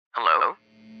Hello?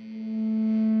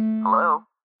 Hello?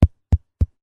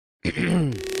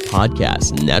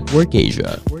 Podcast Network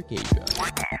Asia.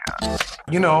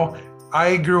 You know,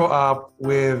 I grew up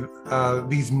with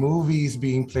these movies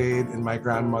being played in my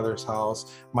grandmother's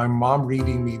house, my mom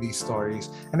reading me these stories,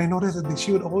 and I noticed that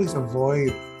she would always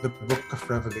avoid the book of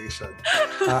Revelation.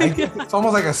 It's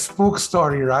almost like a spook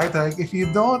story, right? Like if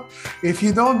you don't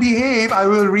behave, I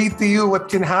will read to you what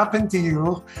can happen to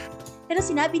you. Pero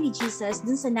sinabi ni Jesus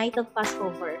dun sa night of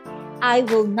Passover, I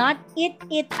will not eat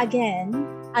it again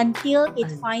until it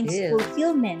finds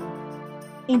fulfillment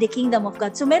in the kingdom of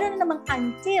God. So meron na namang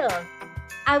until.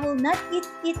 I will not eat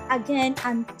it again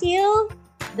until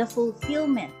the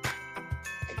fulfillment.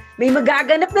 May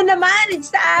magaganap na naman.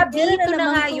 It's the Abby. Ito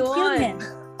na nga yun.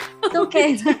 So,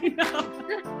 kailan?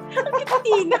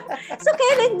 So,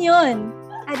 kailan yun?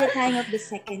 At the time of the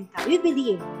second coming. We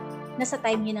believe nasa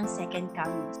time yun ng second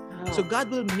coming. So God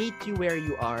will meet you where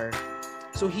you are.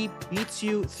 So He meets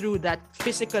you through that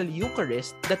physical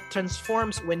Eucharist that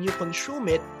transforms when you consume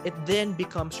it, it then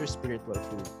becomes your spiritual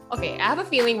food. Okay, I have a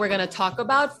feeling we're going to talk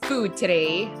about food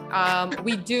today.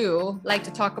 We do like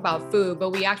to talk about food,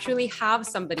 but we actually have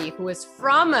somebody who is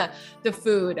from the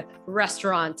food,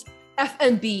 restaurant,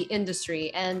 F&B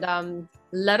industry. And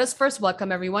let us first welcome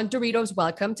everyone. Doritos,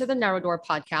 welcome to the RtoR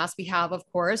podcast. We have, of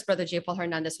course, Brother J. Paul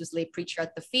Hernandez, who's lay preacher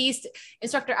at the feast.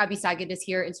 Instructor Abby Sagid is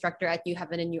here, instructor at New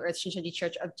Heaven and New Earth Shincheonji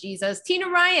Church of Jesus. Tina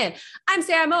Ryan, I'm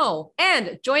Sam O.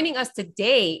 And joining us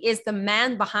today is the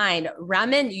man behind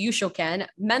Ramen Yushoken,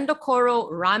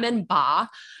 Mendokoro Ramenba,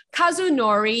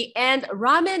 Kazunori, and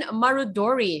Ramen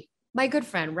Marudori. My good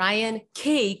friend, Ryan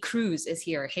K. Cruz is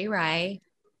here. Hey, Rai.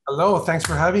 Hello, thanks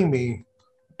for having me.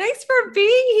 Thanks for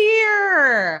being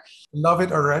here. Love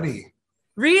it already.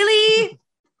 Really?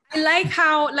 I like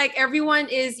how everyone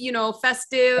is,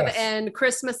 festive Yes. and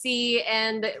Christmassy,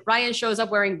 and Ryan shows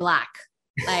up wearing black.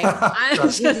 Like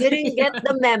You didn't get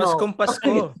the memo.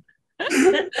 Pasko.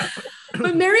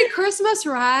 But Merry Christmas,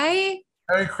 right?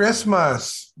 Merry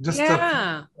Christmas. Just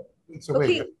Yeah. it's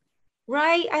away. Okay,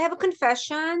 Rai, I have a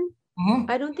confession. Mhm.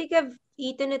 I don't think I've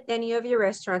eaten at any of your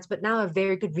restaurants, but now I have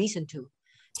very good reason to.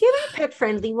 Do you have any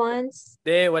pet-friendly ones?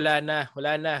 Wala na.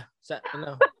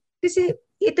 Kasi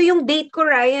ito yung date ko,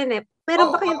 Ryan.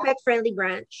 Meron ba Oh, kayong pet-friendly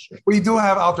branch? We do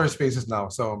have outdoor spaces now,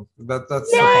 so that's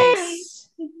Nice.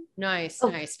 Oh.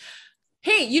 Nice.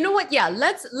 Hey, you know what? Yeah,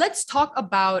 let's talk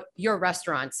about your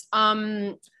restaurants.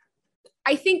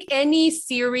 I think any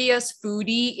serious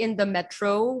foodie in the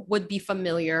metro would be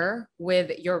familiar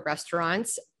with your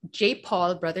restaurants.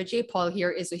 Brother J. Paul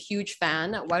here is a huge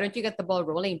fan. Why don't you get the ball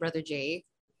rolling, Brother J?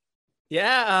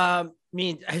 Yeah,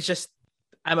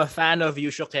 I'm a fan of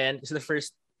Yushoken. It's the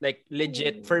first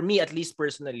legit, for me at least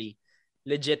personally,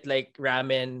 legit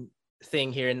ramen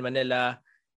thing here in Manila.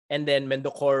 And then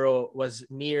Mendokoro was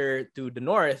near to the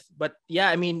north. But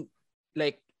yeah,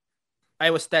 I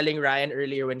was telling Ryan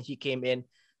earlier when he came in.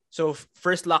 So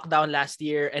first lockdown last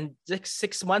year, and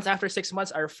 6 months, after 6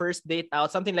 months, our first date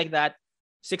out, something like that,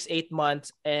 6-8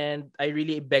 months. And I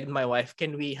really begged my wife,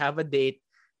 can we have a date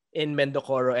in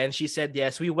Mendokoro? And she said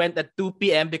yes. We went at 2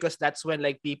 p.m. because that's when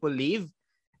people leave.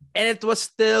 And it was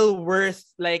still worth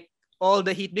all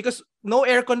the heat because no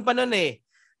aircon pa nun eh.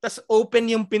 Tas open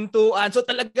yung pintuan. So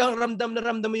talagang ramdam na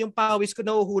ramdam mo yung pawis ko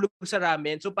nahuhulog sa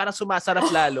ramen. So parang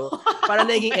sumasarap lalo. Parang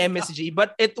naging MSG.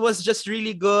 But it was just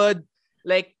really good.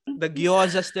 The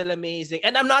gyoza still amazing.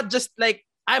 And I'm not just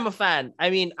I'm a fan. I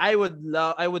mean, I would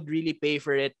really pay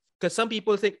for it. Because some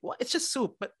people think, well, it's just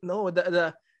soup. But no,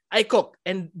 I cook.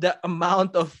 And the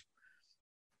amount of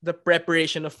the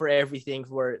preparation for everything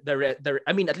for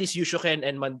at least Yushoken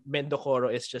and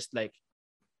Mendokoro is just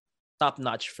top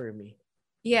notch for me.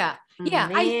 Yeah.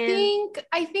 Man.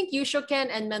 I think Yushoken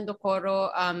and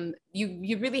Mendokoro,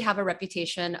 you really have a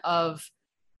reputation of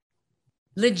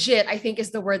legit. I think is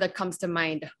the word that comes to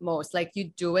mind most. You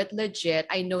do it legit.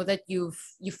 I know that you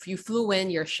flew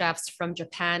in your chefs from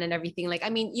Japan and everything.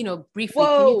 Briefly,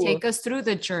 Whoa. can you take us through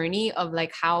the journey of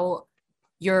how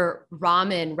your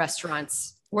ramen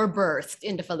restaurants were birthed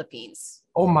in the Philippines?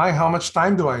 Oh my, how much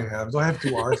time do I have? Do I have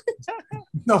 2 hours?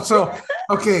 No, so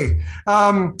okay.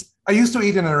 I used to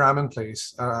eat in a ramen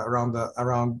place around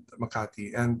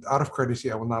Makati, and out of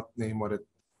courtesy, I will not name what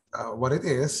it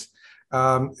is.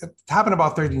 It happened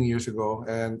about 13 years ago,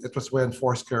 and it was when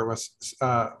Foursquare was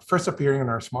first appearing on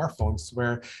our smartphones,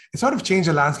 where it sort of changed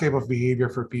the landscape of behavior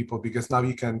for people because now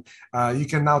you can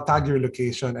now tag your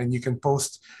location and you can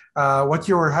post what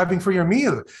you're having for your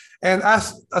meal. And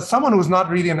as someone who's not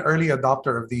really an early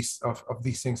adopter of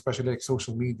these things, especially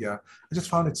social media, I just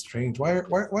found it strange. Why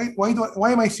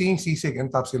am I seeing sisig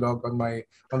and tapsilog on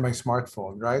my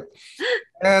smartphone, right?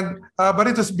 And but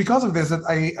it was because of this that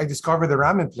I discovered the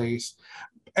ramen place.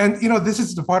 And this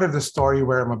is the part of the story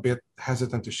where I'm a bit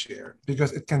hesitant to share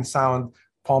because it can sound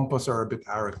pompous or a bit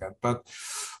arrogant. But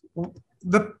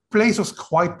the place was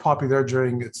quite popular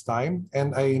during its time,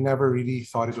 and I never really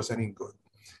thought it was any good.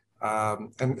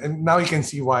 And now you can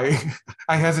see why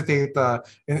I hesitate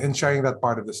in sharing that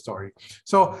part of the story.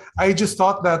 So I just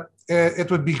thought that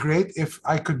it would be great if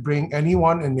I could bring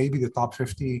anyone in maybe the top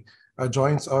 50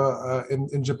 joints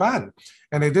in Japan.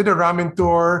 And I did a ramen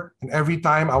tour, and every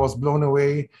time I was blown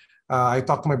away. I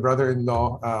talked to my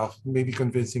brother-in-law, maybe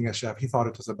convincing a chef. He thought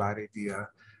it was a bad idea.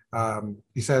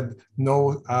 He said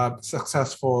no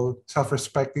successful,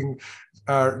 self-respecting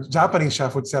Japanese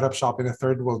chef would set up shop in a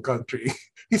third world country.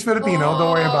 He's Filipino,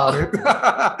 don't worry about it.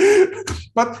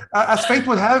 But as fate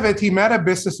would have it, he met a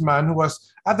businessman who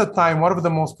was, at the time, one of the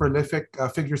most prolific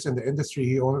figures in the industry.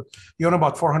 He owned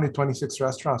about 426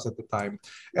 restaurants at the time.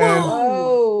 And,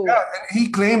 and he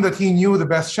claimed that he knew the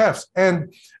best chefs.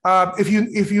 And if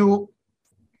you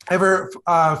ever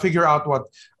figure out what,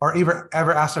 or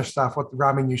ever ask our staff what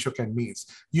Ramen Yushoken means.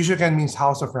 Yushoken means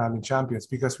House of Ramen Champions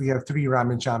because we have 3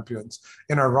 ramen champions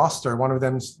in our roster. One of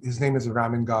them, his name is the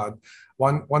Ramen God.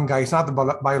 One guy, he's not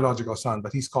the biological son,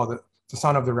 but he's called the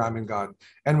son of the ramen god.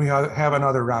 And we have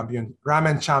another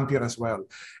ramen champion as well.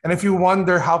 And if you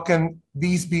wonder how can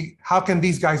these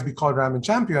guys be called ramen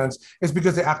champions, it's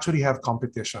because they actually have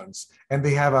competitions and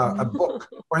they have a book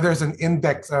where there's an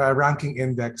index, a ranking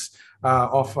index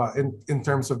in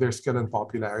terms of their skill and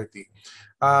popularity.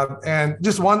 And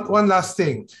just one last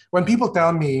thing, when people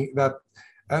tell me that,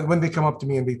 when they come up to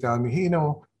me and they tell me, hey,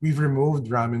 we've removed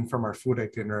ramen from our food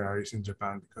itineraries in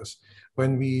Japan because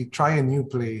when we try a new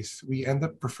place, we end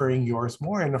up preferring yours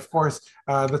more. And of course,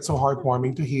 that's so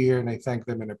heartwarming to hear. And I thank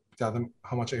them and I tell them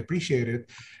how much I appreciate it.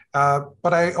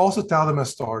 But I also tell them a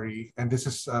story, and this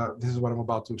is what I'm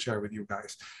about to share with you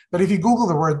guys. That if you Google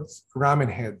the word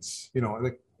ramen heads,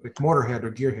 like motorhead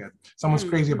or gearhead, someone's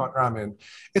crazy about ramen.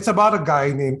 It's about a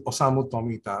guy named Osamu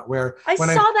Tomita. Where I saw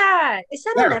that. Is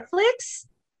that on Netflix?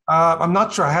 I'm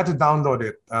not sure. I had to download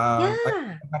it. I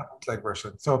got a bootleg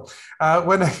version. So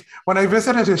when I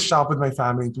visited his shop with my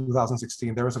family in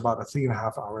 2016, there was about a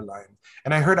 3.5-hour line,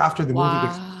 and I heard after the movie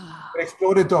it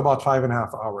exploded to about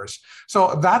 5.5 hours.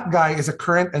 So that guy is a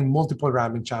current and multiple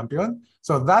ramen champion.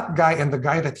 So that guy and the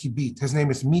guy that he beat, his name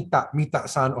is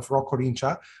Mita-san of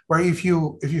Rokorincha, where if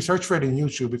you search for it in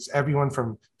YouTube, it's everyone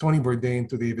from Tony Bourdain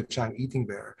to David Chang eating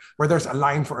there, where there's a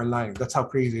line for a line. That's how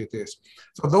crazy it is.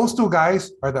 So those 2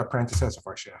 guys are the apprentices of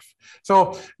our chef.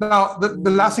 So now the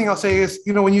last thing I'll say is,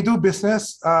 when you do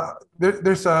business,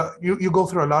 you go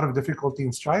through a lot of difficulty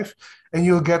and strife, and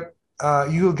you'll get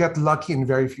lucky in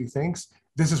very few things.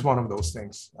 This is one of those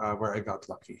things where I got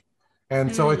lucky.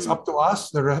 And so it's up to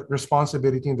us, the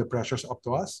responsibility and the pressure is up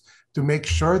to us to make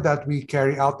sure that we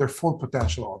carry out their full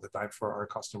potential all the time for our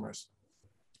customers.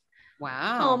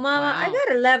 Wow. Oh, Mama, I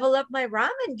gotta level up my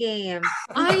ramen game.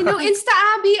 I know. Insta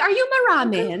Abby, are you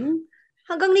maramen?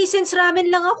 Hanggang Nissan's ramen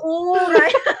lang ako,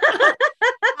 right?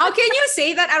 How can you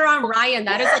say that around Ryan?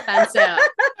 That is offensive.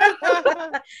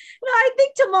 No, I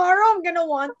think tomorrow I'm gonna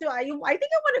want to. I think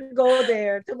I want to go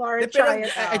there tomorrow. Try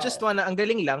it out. I just wanna, ang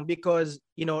galing lang because,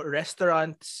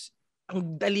 restaurants,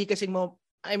 ang dali kasi mo,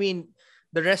 I mean,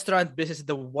 the restaurant business is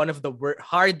one of the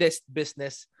hardest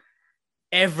business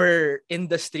ever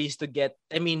industries to get.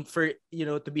 I mean, for,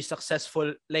 to be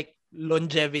successful, like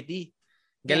longevity.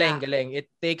 Galing. It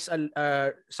takes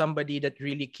somebody that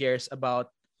really cares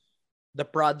about the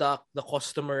product, the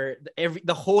customer,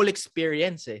 the whole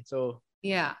experience. So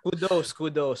yeah,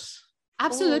 kudos.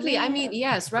 Absolutely. I mean,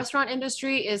 yes, restaurant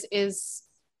industry is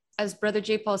as Brother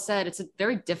J. Paul said, it's a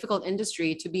very difficult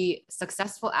industry to be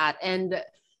successful at, and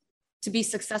to be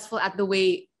successful at the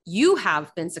way you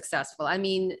have been successful. I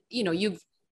mean,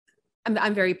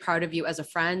 I'm very proud of you as a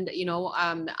friend.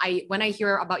 When I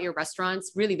hear about your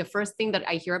restaurants, really the first thing that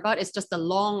I hear about is just the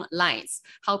long lines,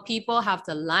 how people have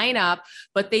to line up,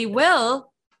 but they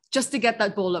will just to get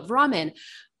that bowl of ramen.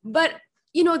 But,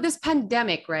 this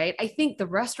pandemic, right? I think the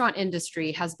restaurant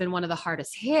industry has been one of the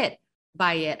hardest hit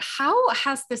by it. How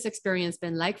has this experience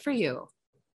been like for you?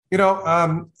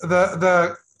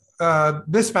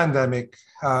 This pandemic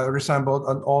resembled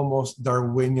an almost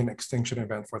Darwinian extinction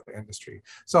event for the industry.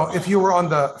 So if you were on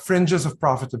the fringes of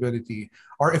profitability,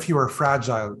 or if you were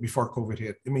fragile before COVID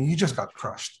hit, you just got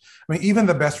crushed. Even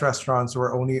the best restaurants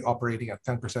were only operating at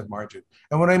 10% margin.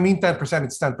 And when I mean 10%,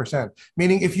 it's 10%.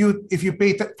 Meaning if you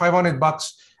pay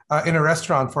 $500 in a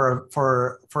restaurant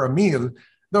for a meal,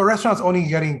 the restaurant's only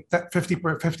getting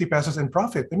 50 pesos in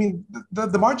profit. I mean,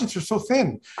 the margins are so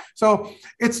thin. So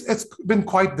it's been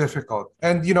quite difficult.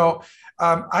 And,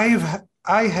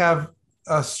 I have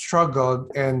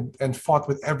struggled and fought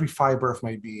with every fiber of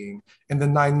my being in the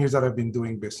 9 years that I've been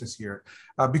doing business here,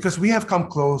 because we have come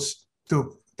close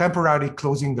to temporarily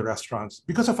closing the restaurants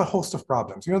because of a host of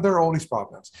problems. There are always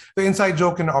problems. The inside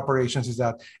joke in operations is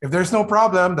that if there's no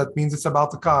problem, that means it's about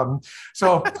to come.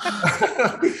 So,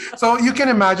 so you can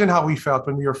imagine how we felt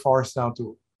when we were forced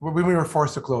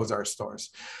to close our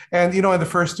stores. And in the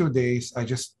first 2 days,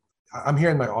 I'm here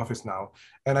in my office now,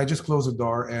 and I just closed the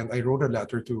door and I wrote a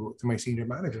letter to my senior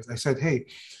managers. I said, hey,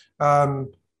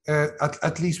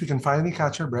 at least we can finally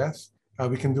catch our breath.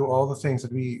 We can do all the things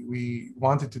that we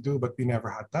wanted to do, but we never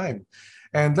had time.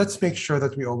 And let's make sure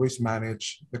that we always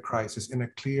manage the crisis in a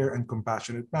clear and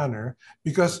compassionate manner,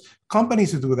 because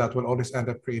companies who do that will always end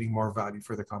up creating more value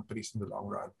for the companies in the long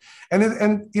run.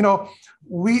 And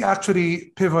we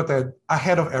actually pivoted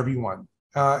ahead of everyone.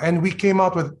 And we came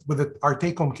out with our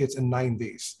take-home kits in 9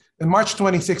 days. In March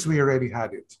 26, we already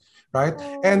had it, right?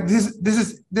 Oh. And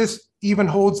this even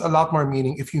holds a lot more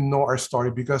meaning if you know our story,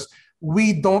 because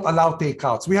we don't allow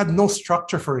takeouts. We had no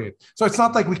structure for it. So it's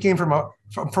not like we came from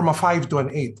a 5 to an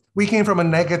 8. We came from a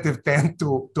 -10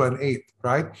 to an 8,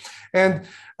 right? And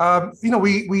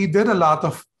we did a lot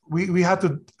of. We had to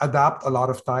adapt a lot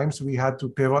of times. We had to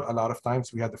pivot a lot of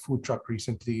times. We had the food truck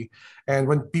recently. And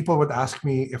when people would ask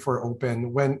me if we're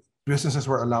open, when businesses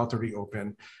were allowed to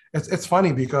reopen, it's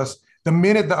funny because the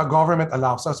minute the government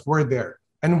allows us, we're there.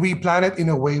 And we plan it in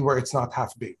a way where it's not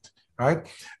half-baked, right?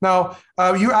 Now,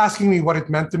 you're asking me what it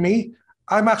meant to me.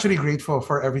 I'm actually grateful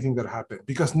for everything that happened,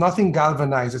 because nothing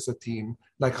galvanizes a team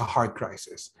like a hard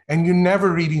crisis. And you never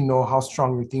really know how strong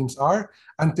your teams are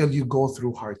until you go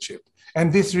through hardship.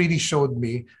 And this really showed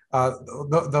me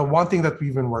the one thing that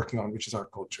we've been working on, which is our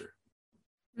culture.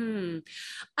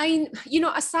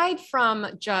 Aside from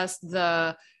just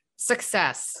the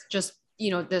success, just,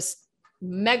 this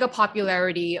mega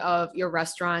popularity of your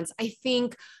restaurants, I think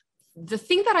the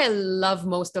thing that I love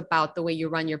most about the way you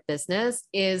run your business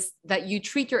is that you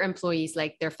treat your employees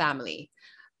like their family.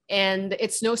 And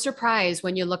it's no surprise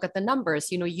when you look at the numbers.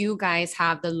 You guys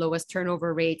have the lowest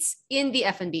turnover rates in the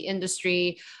F&B industry,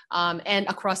 and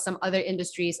across some other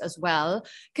industries as well.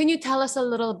 Can you tell us a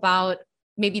little about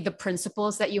maybe the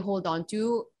principles that you hold on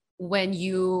to when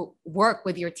you work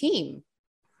with your team?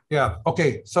 Yeah.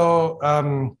 Okay. So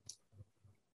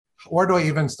where do I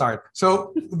even start?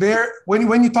 So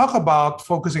when you talk about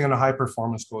focusing on a high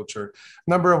performance culture,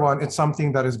 number one, it's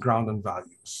something that is grounded in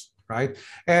values. Right.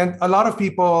 And a lot of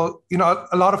people,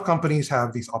 a lot of companies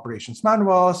have these operations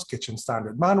manuals, kitchen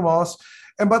standard manuals,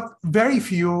 but very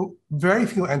few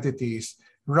entities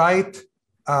write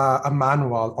a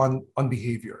manual on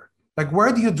behavior. Like,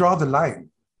 where do you draw the line?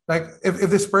 Like, if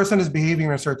this person is behaving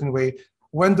in a certain way,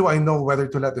 when do I know whether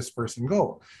to let this person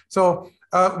go? So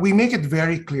we make it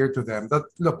very clear to them that,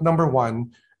 look, number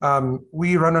one,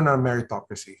 we run on a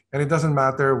meritocracy, and it doesn't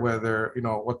matter whether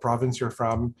what province you're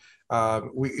from.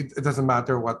 It doesn't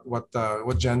matter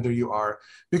what gender you are,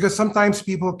 because sometimes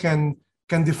people can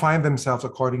define themselves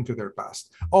according to their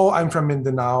past. Oh, I'm from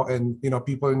Mindanao, and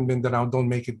people in Mindanao don't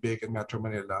make it big in Metro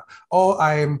Manila. Oh,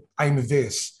 I'm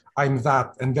this, I'm that,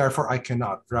 and therefore I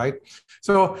cannot. Right?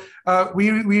 So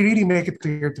we really make it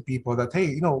clear to people that,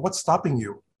 hey, what's stopping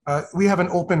you? We have an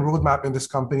open roadmap in this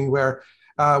company where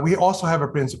we also have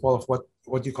a principle of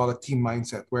what you call a team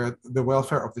mindset, where the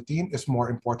welfare of the team is more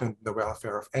important than the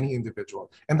welfare of any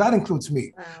individual. And that includes me.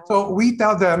 Wow. So we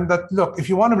tell them that, look, if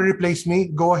you want to replace me,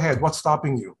 go ahead. What's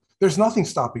stopping you? There's nothing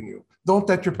stopping you. Don't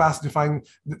let your past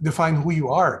define who you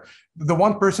are. The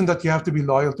one person that you have to be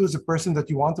loyal to is the person that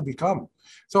you want to become.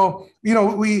 So,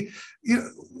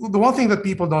 the one thing that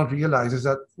people don't realize is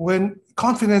that when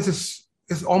confidence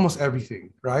is almost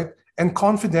everything, right? And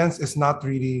confidence is not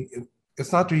really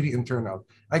internal.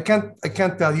 I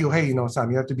can't tell you, hey,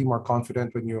 Sam, you have to be more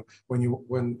confident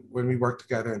when we work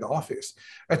together in the office.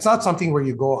 It's not something where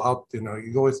you go out,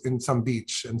 you go in some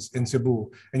beach in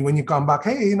Cebu, and when you come back,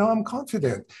 hey, I'm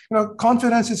confident.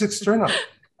 Confidence is external.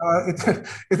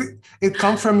 It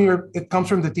comes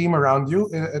from the team around you.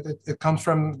 It comes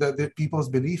from the people's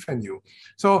belief in you.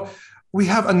 So we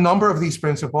have a number of these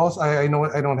principles. I know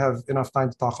I don't have enough time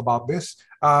to talk about this.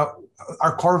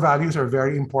 Our core values are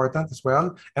very important as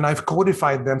well, and I've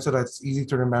codified them so that it's easy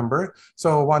to remember.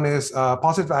 So one is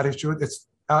positive attitude. It's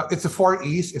the 4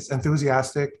 E's. It's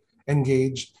enthusiastic,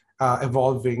 engaged,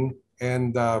 evolving,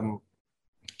 and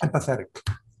empathetic.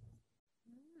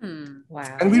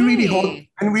 Wow. And we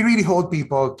really hold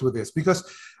people to this because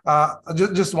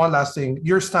just one last thing,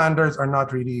 your standards are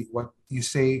not really what you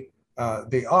say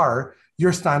they are.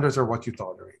 Your standards are what you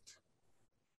tolerate.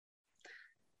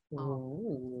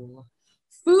 Oh.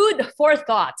 Food for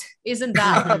thought. Isn't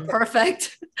that the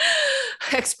perfect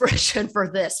expression for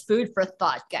this? Food for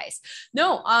thought, guys.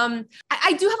 No,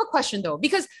 I do have a question though,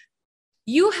 because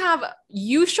you have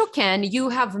Yushoken, you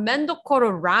have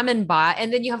Mendokoro Ramenba,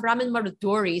 and then you have Ramen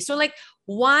Marudori. So like,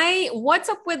 what's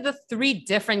up with the 3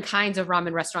 different kinds of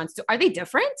ramen restaurants? Are they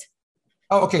different?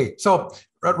 Oh, okay. So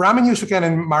Ramen Yushoken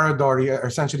and Marudori are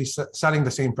essentially selling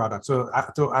the same product. So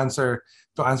to answer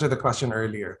the question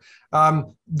earlier,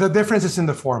 the difference is in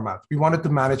the format. We wanted to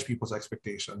manage people's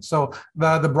expectations. So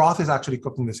the broth is actually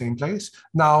cooked in the same place.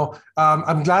 Now,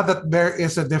 I'm glad that there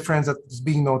is a difference that is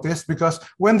being noticed, because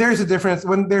when there's a difference,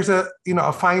 when there's a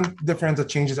fine difference that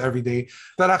changes every day,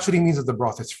 that actually means that the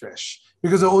broth is fresh.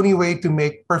 Because the only way to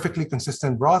make perfectly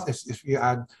consistent broth is if you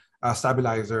add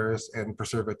stabilizers and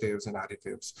preservatives and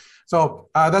additives. So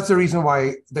that's the reason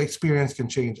why the experience can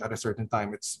change at a certain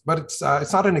time. It's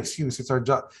not an excuse. It's our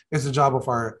job. It's the job of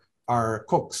our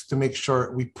cooks to make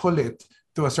sure we pull it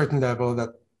to a certain level that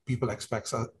people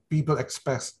expect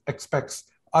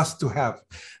us to have.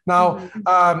 Now,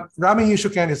 Ramen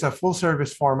Yushoken is a full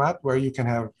service format where you can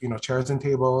have chairs and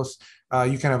tables.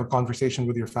 You can have a conversation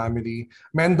with your family.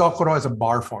 Mendokoro is a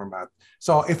bar format.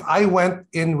 So if I went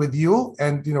in with you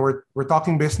and we're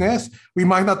talking business, we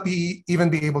might not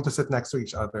even be able to sit next to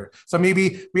each other. So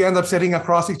maybe we end up sitting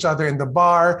across each other in the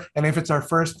bar. And if it's our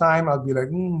first time, I'll be like,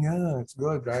 yeah, it's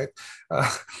good, right?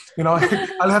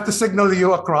 I'll have to signal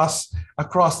you across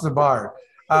the bar.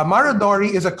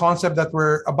 Marudori is a concept that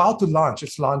we're about to launch.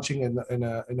 It's launching in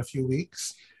a few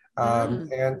weeks.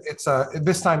 And it's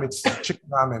this time it's chicken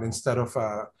ramen instead of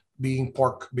being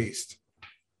pork based.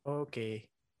 Okay.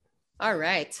 All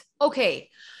right. Okay.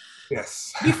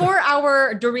 Yes. Before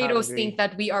our Doritos think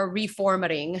that we are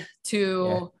reformatting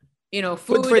to,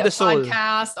 food for the soul.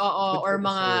 podcast or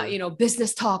mga,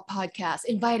 business talk podcast,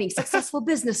 inviting successful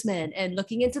businessmen and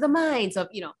looking into the minds of,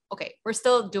 okay, we're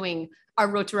still doing our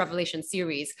Road to Revelation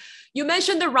series. You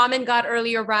mentioned the ramen god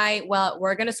earlier, right? Well,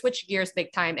 we're going to switch gears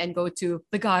big time and go to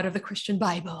the God of the Christian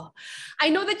Bible. I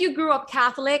know that you grew up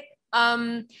Catholic.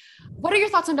 What are your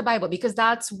thoughts on the Bible? Because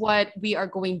that's what we are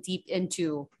going deep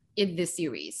into in this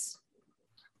series.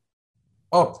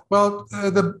 Oh, well,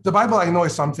 the Bible I know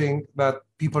is something that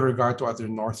people regard to as their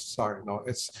North Star.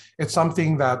 It's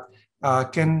something that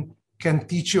can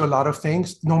teach you a lot of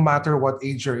things, no matter what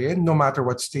age you're in, no matter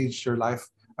what stage your life,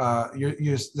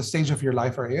 the stage of your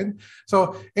life are in.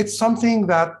 So it's something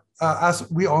that, as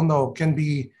we all know, can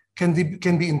be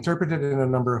interpreted in a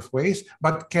number of ways,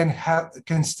 but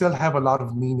can still have a lot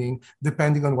of meaning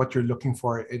depending on what you're looking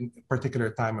for in a particular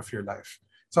time of your life.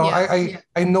 So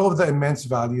I know the immense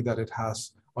value that it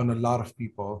has on a lot of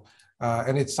people,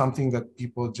 and it's something that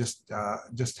people just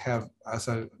have as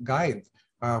a guide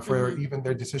for even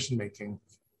their decision making.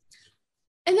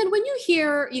 And then when you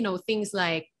hear, things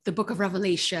like the Book of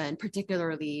Revelation,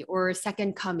 particularly, or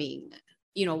Second Coming,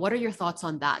 what are your thoughts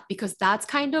on that? Because that's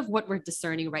kind of what we're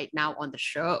discerning right now on the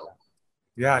show.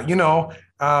 Yeah,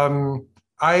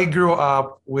 I grew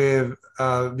up with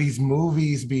these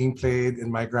movies being played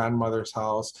in my grandmother's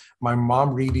house, my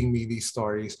mom reading me these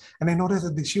stories, and I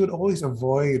noticed that she would always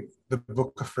avoid the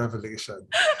Book of Revelation.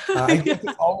 I guess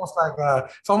it's almost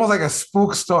like a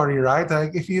spook story, right?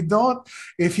 Like if you don't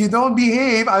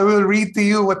behave, I will read to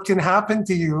you what can happen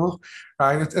to you,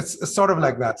 right? It's sort of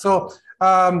like that. So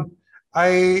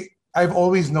I've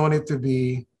always known it to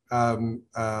be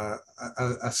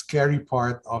a scary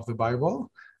part of the Bible.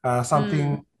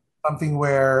 Something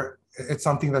where it's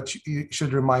something that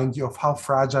should remind you of how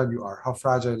fragile you are, how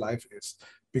fragile life is,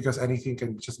 because anything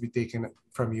can just be taken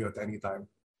from you at any time.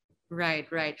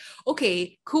 Right.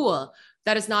 Okay, cool.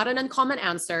 That is not an uncommon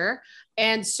answer.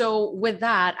 And so with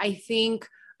that, I think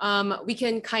we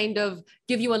can kind of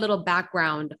give you a little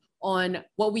background on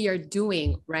what we are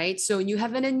doing, right? So New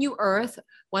Heaven and New Earth,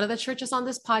 one of the churches on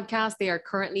this podcast, they are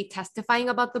currently testifying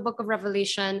about the Book of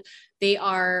Revelation.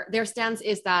 Their stance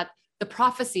is that the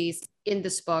prophecies in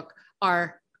this book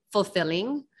are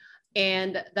fulfilling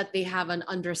and that they have an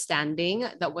understanding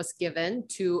that was given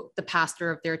to the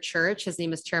pastor of their church. His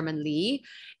name is Chairman Lee.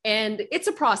 And it's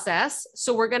a process.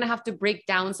 So we're going to have to break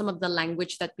down some of the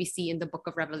language that we see in the Book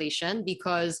of Revelation,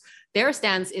 because their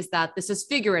stance is that this is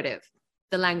figurative,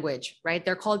 the language, right?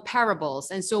 They're called parables.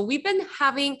 And so we've been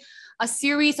having a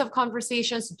series of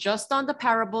conversations just on the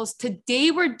parables.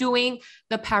 Today, we're doing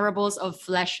the parables of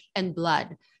flesh and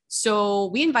blood. So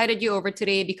we invited you over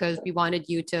today because we wanted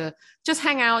you to just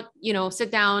hang out, sit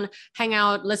down, hang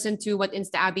out, listen to what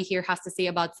Insta Abby here has to say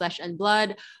about flesh and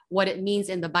blood, what it means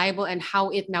in the Bible, and how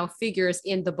it now figures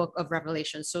in the book of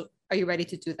Revelation. So are you ready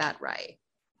to do that, Rai?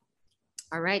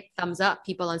 All right, thumbs up,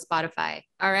 people on Spotify.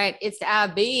 All right, it's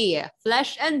Abby,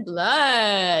 flesh and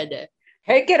blood.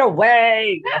 Take it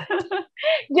away.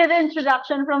 Good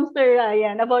introduction from Sir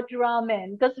Ryan about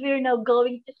ramen, because we're now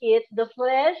going to eat the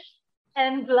flesh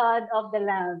and blood of the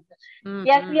Lamb. Mm-hmm.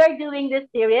 Yes, we are doing this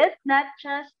series not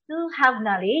just to have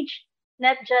knowledge,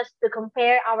 not just to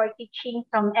compare our teaching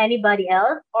from anybody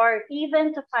else or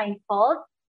even to find fault.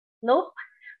 Nope.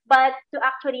 But to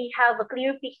actually have a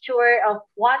clear picture of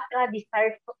what God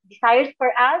desires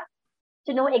for us,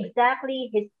 to know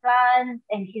exactly His plans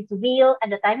and His will at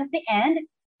the time of the end,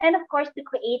 and of course to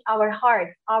create our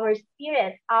heart, our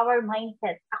spirit, our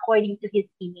mindset according to His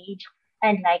image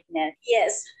and likeness.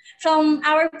 Yes. From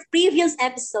our previous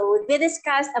episode, we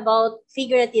discussed about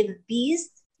figurative beast,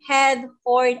 head,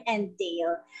 horn, and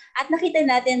tail. At nakita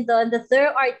natin doon that there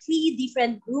are three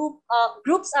different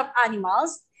groups of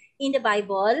animals in the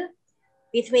Bible: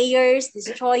 betrayers,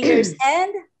 destroyers,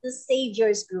 and the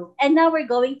saviors group. And now we're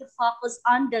going to focus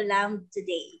on the Lamb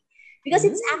today, because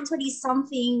it's actually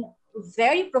something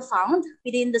very profound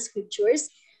within the scriptures,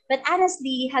 but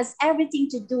honestly has everything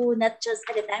to do not just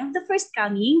at the time of the first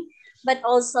coming, but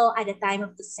also at the time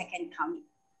of the second coming.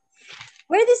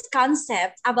 Where this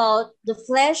concept about the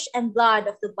flesh and blood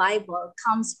of the Bible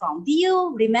comes from. Do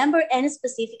you remember any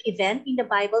specific event in the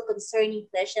Bible concerning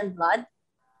flesh and blood?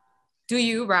 Do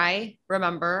you, Rai,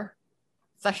 remember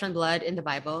flesh and blood in the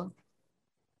Bible?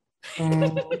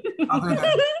 Other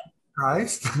than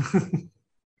Christ?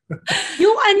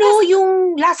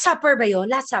 yung Last Supper ba yun?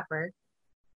 Last Supper?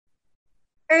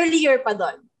 Earlier pa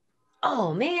doon.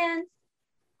 Oh, man.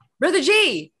 Brother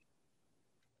J!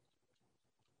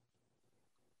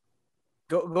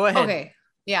 Go ahead. Okay.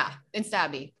 Yeah,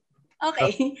 Instabby.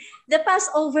 Okay. The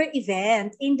Passover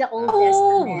event in the Old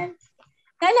Testament.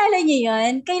 Naalala niyo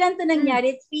yun? Kailan ito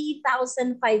nangyari?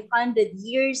 3,500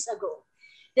 years ago.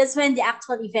 That's when the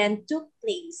actual event took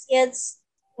place. It's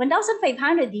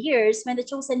 1,500 years when the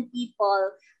chosen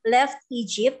people left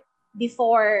Egypt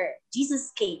before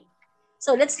Jesus came.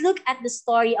 So let's look at the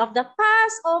story of the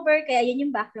Passover. Kaya yun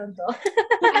yung background to.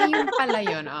 Ayun pala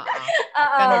yun.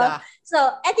 Ganda. So,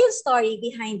 ito yung story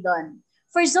behind doon.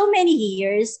 For so many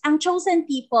years, ang chosen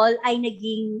people ay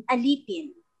naging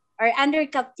alipin or under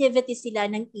captivity sila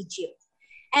ng Egypt.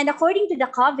 And according to the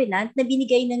covenant na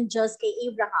binigay ng Diyos kay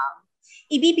Abraham,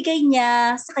 ibibigay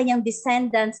niya sa kanyang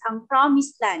descendants ang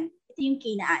promised land. Ito yung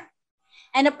Canaan.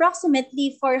 And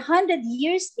approximately 400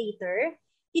 years later,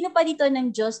 tinupad ito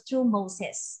ng Diyos through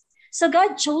Moses. So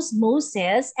God chose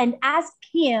Moses and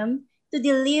asked him to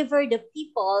deliver the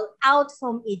people out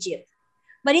from Egypt.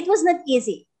 But it was not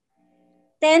easy.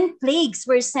 10 plagues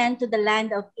were sent to the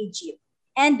land of Egypt.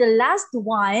 And the last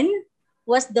one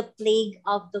was the plague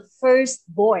of the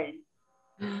firstborn.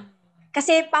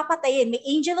 Kasi papatayin, may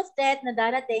angel of death na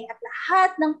darating at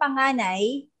lahat ng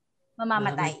panganay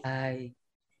mamamatay.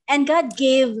 And God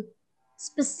gave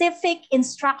specific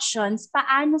instructions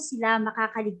paano sila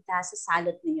makakaligtas sa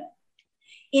salot na yun.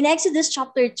 In Exodus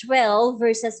chapter 12,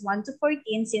 verses 1 to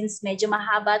 14, since medyo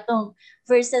mahaba tong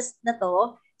verses na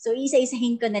to, so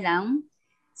isa-isahin ko na lang.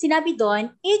 Sinabi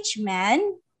doon, each man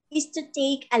is to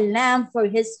take a lamb for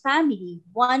his family,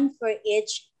 one for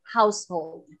each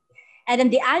household. And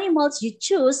then the animals you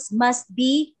choose must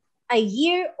be a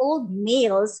year-old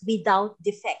males without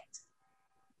defect.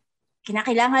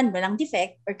 Kinakailangan walang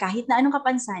defect or kahit na anong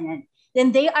kapansanan.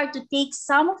 Then they are to take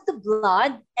some of the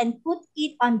blood and put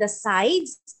it on the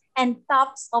sides and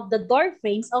tops of the door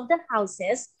frames of the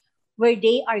houses where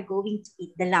they are going to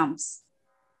eat the lambs.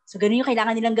 So ganun yung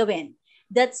kailangan nilang gawin.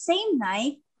 That same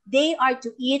night, they are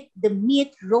to eat the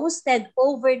meat roasted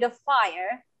over the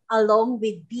fire along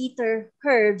with bitter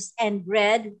herbs and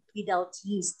bread without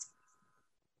yeast.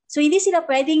 So hindi sila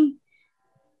pwedeng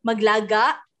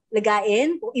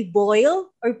lagain o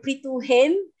i-boil or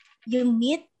prituhin yung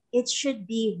meat. It should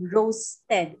be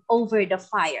roasted over the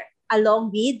fire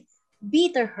along with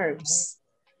bitter herbs.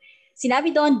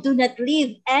 Sinabi doon, do not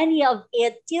leave any of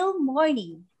it till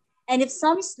morning. And if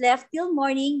some is left till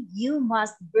morning, you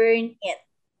must burn it.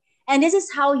 And this is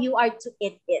how you are to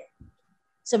eat it.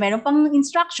 So meron pang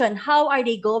instruction, how are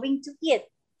they going to eat?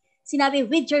 Sinabi,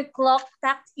 with your cloak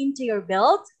tucked into your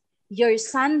belt, your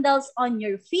sandals on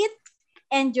your feet,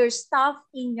 and your staff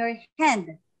in your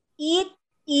hand. Eat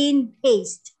in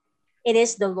haste. It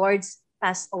is the Lord's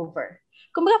Passover.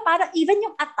 Kumbaga parang even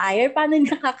yung attire, paano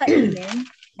nakakainin?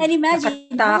 And imagine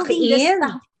holding the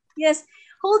staff. Yes,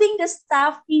 holding the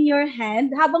staff in your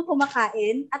hand habang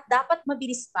kumakain at dapat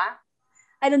mabilis pa.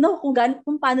 I don't know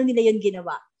kung paano nila yun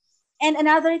ginawa. And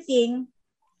another thing,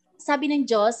 sabi ng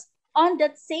Diyos, on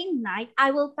that same night,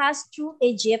 I will pass through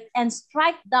Egypt and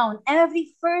strike down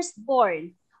every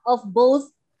firstborn of both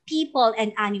people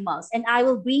and animals. And I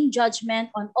will bring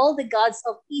judgment on all the gods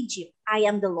of Egypt. I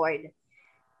am the Lord.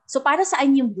 So para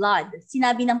saan yung blood?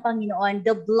 Sinabi ng Panginoon,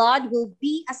 the blood will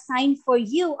be a sign for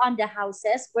you on the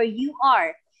houses where you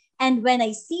are. And when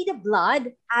I see the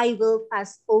blood, I will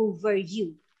pass over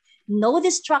you. No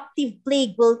destructive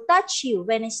plague will touch you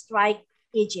when I strike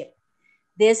Egypt.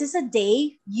 This is a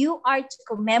day you are to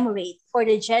commemorate for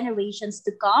the generations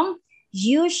to come.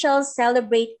 You shall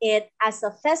celebrate it as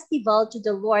a festival to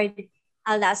the Lord,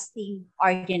 a lasting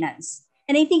ordinance.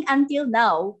 And I think until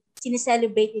now,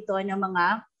 sineselebrate ito ng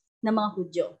mga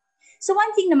Hudyo. So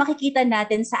one thing na makikita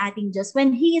natin sa ating Diyos,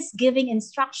 when He is giving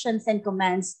instructions and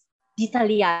commands,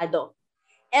 detalyado.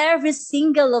 Every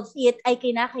single of it ay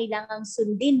kinakailangang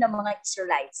sundin ng mga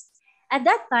Israelites. At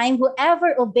that time,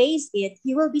 whoever obeys it,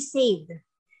 he will be saved.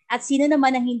 At sino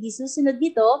naman ang hindi susunod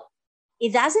nito,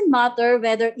 it doesn't matter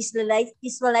whether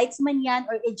Israelites man yan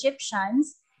or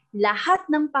Egyptians, lahat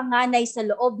ng panganay sa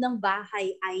loob ng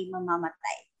bahay ay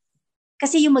mamamatay.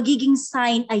 Kasi yung magiging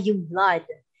sign ay yung blood.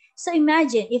 So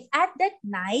imagine, if at that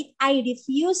night, I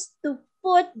refuse to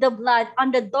put the blood on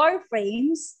the door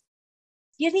frames,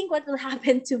 do you think what will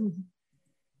happen to me?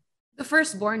 The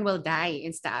firstborn will die,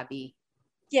 Insta-Abby.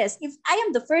 Yes, if I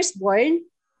am the firstborn,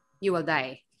 you will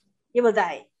die. You will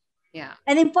die. Yeah.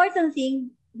 An important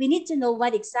thing, we need to know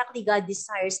what exactly God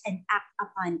desires and act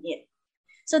upon it.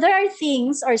 So there are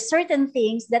things or certain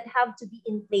things that have to be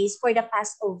in place for the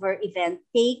Passover event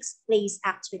takes place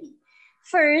actually.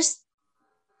 First,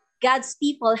 God's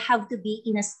people have to be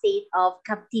in a state of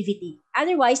captivity.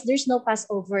 Otherwise, there's no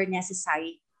Passover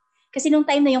necessary. Kasi nung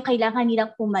time na yung kailangan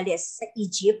nilang umalis sa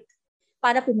Egypt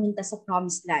para pumunta sa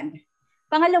Promised Land.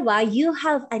 Pangalawa, you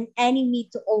have an enemy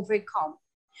to overcome.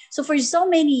 So for so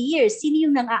many years, sino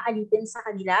yung nang-aalitin sa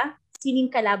kanila? Sino yung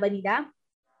kalaban nila?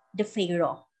 The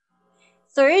Pharaoh.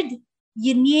 Third,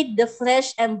 you need the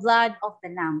flesh and blood of the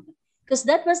lamb. Because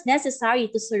that was necessary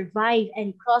to survive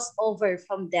and cross over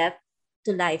from death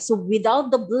to life. So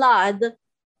without the blood,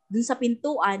 dun sa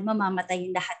pintuan, mamamatay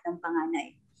yung lahat ng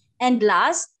panganay. And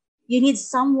last, you need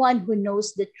someone who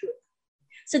knows the truth.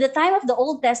 So the time of the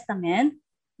Old Testament,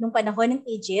 nung panahon ng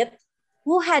Egypt,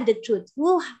 who had the truth?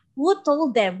 Who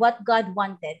told them what God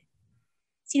wanted?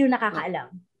 Sino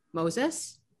nakakaalam?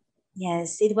 Moses?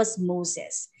 Yes, it was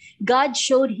Moses. God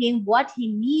showed him what he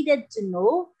needed to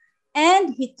know,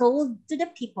 and he told to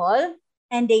the people,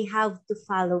 and they have to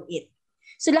follow it.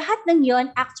 So lahat ng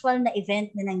yon actual na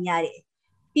event na nangyari.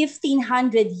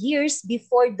 1,500 years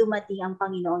before dumating ang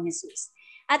Panginoong Jesus.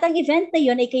 At ang event na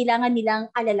yon ay kailangan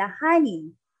nilang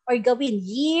alalahanin or gawin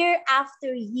year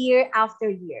after year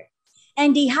after year.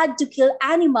 And they had to kill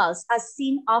animals as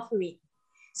sin offering.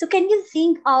 So can you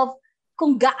think of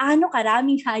kung gaano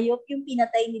karaming hayop yung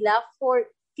pinatay nila for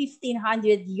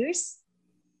 1,500 years?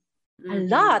 A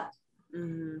lot.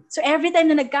 Mm-hmm. So every time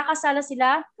na nagkakasala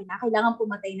sila, kailangan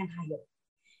pumatay ng hayop.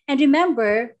 And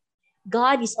remember,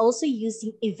 God is also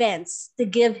using events to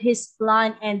give His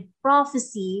plan and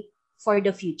prophecy for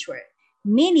the future.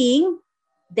 Meaning,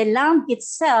 the lamb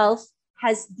itself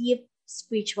has deep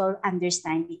spiritual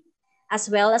understanding, as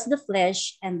well as the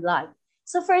flesh and blood.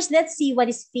 So first, let's see what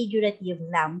is figurative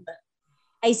lamb.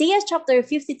 Isaiah chapter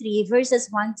 53, verses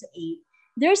 1 to 8,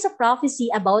 there's a prophecy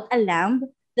about a lamb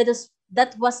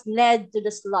that was led to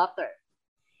the slaughter.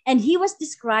 And he was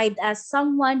described as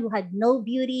someone who had no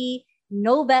beauty,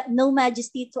 no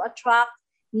majesty to attract,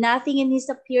 nothing in his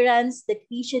appearance that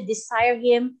we should desire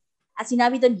him. As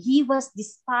sinabi doon, he was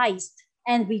despised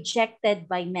and rejected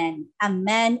by men, a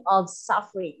man of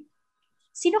suffering.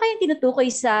 Sino kayang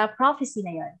tinutukoy sa prophecy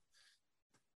na yon?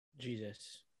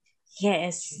 Jesus.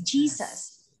 Yes,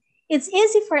 Jesus. It's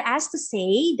easy for us to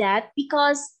say that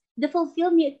because the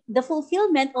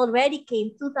fulfillment already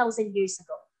came 2,000 years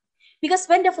ago. Because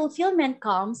when the fulfillment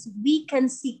comes, we can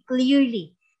see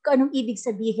clearly kung anong ibig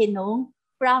sabihin ng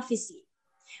prophecy.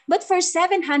 But for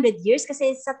 700 years,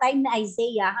 kasi sa time na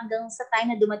Isaiah hanggang sa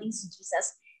time na dumating si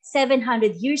Jesus,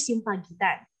 700 years yung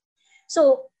pagitan.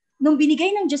 So, nung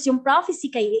binigay ng Diyos yung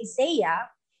prophecy kay Isaiah,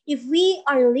 if we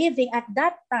are living at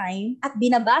that time at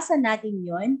binabasa natin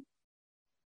yon,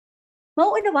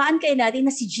 mauunawaan kayo natin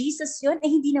na si Jesus yon,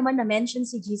 hindi naman na-mention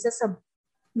si Jesus sa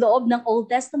loob ng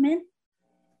Old Testament.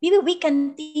 Maybe we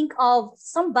can think of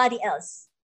somebody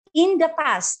else in the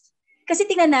past. Kasi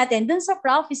tingnan natin, dun sa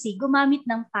prophecy, gumamit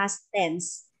ng past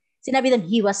tense. Sinabi doon,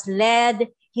 he was led,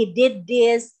 he did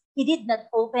this, He did not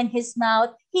open his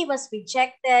mouth. He was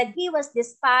rejected. He was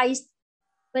despised.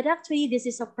 But actually, this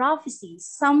is a prophecy,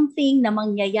 something na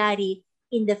mangyayari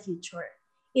in the future.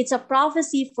 It's a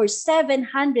prophecy for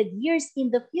 700 years in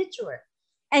the future.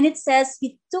 And it says,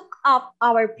 he took up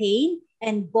our pain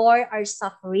and bore our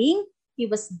suffering. He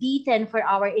was beaten for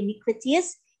our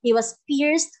iniquities. He was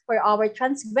pierced for our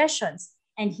transgressions.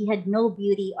 And he had no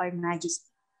beauty or majesty.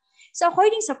 So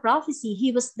according to prophecy,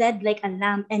 he was led like a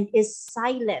lamb and is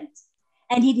silent.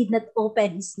 And he did not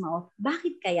open his mouth.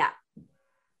 Bakit kaya?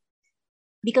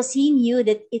 Because he knew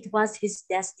that it was his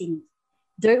destiny.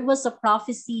 There was a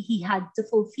prophecy he had to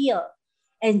fulfill.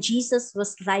 And Jesus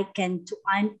was likened to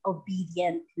an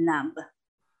obedient lamb.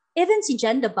 Even si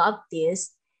John the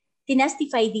Baptist,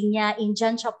 tinestify din niya in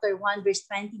John chapter 1 verse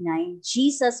 29,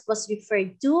 Jesus was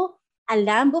referred to a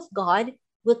Lamb of God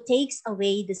who takes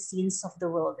away the sins of the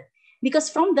world.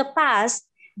 Because from the past,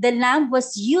 the lamb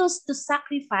was used to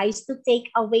sacrifice to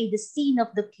take away the sin of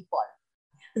the people.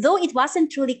 Though it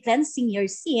wasn't truly cleansing your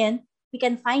sin, we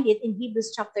can find it in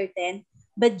Hebrews chapter 10,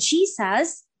 but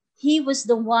Jesus, he was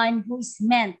the one who is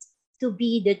meant to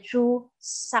be the true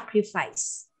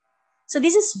sacrifice. So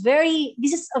this is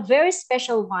a very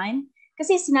special one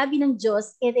kasi sinabi ng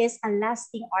Diyos, it is a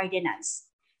lasting ordinance.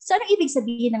 So ano ibig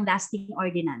sabihin ng lasting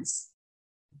ordinance?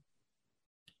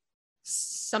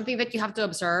 Something that you have to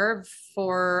observe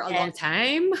for a long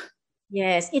time?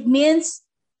 Yes, it means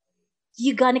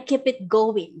you're gonna keep it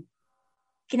going.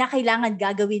 Kinakailangan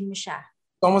gagawin mo siya.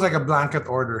 It's almost like a blanket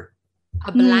order.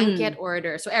 A blanket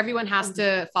order. So everyone has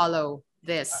to follow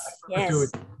this. Yes.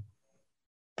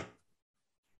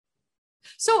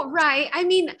 So, right, I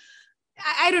mean,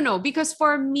 I don't know, because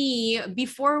for me,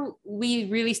 before we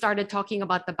really started talking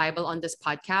about the Bible on this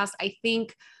podcast, I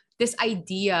think this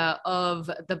idea of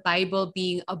the Bible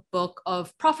being a book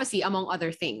of prophecy, among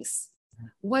other things,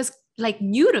 was like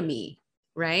new to me,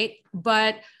 right?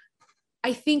 But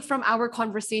I think from our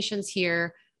conversations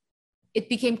here, it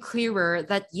became clearer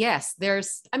that yes,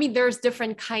 there's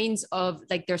different kinds of,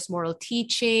 like, there's moral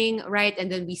teaching, right? And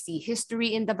then we see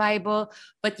history in the Bible,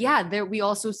 but yeah, there we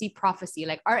also see prophecy.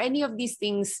 Like, are any of these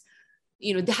things,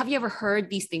 have you ever heard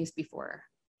these things before?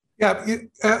 Yeah,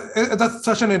 that's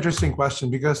such an interesting question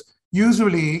because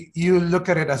usually you look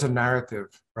at it as a narrative,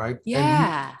 right?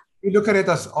 Yeah. And you look at it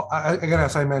as, again,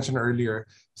 as I mentioned earlier,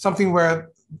 something where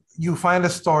you find a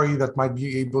story that might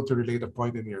be able to relate a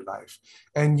point in your life,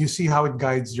 and you see how it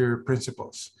guides your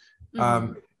principles.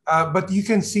 Mm-hmm. But you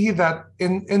can see that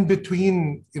in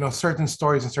between, certain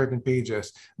stories and certain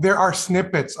pages, there are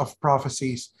snippets of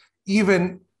prophecies,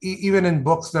 even in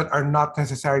books that are not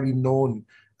necessarily known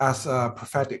as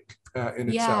prophetic in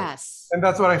itself. Yes. And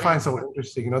that's what I find so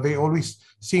interesting. They always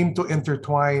seem to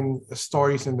intertwine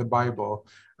stories in the Bible,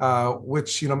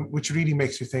 which really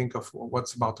makes you think of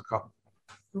what's about to come.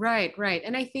 Right.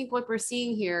 And I think what we're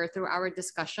seeing here through our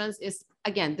discussions is,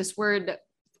 again, this word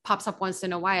pops up once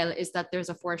in a while, is that there's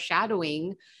a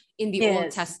foreshadowing in the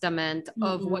Old Testament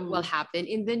of what will happen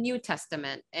in the New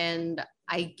Testament. And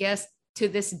I guess to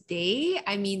this day,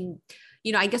 I mean,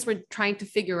 I guess we're trying to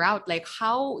figure out, like,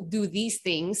 how do these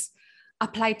things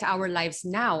apply to our lives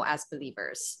now as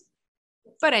believers?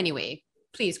 But anyway,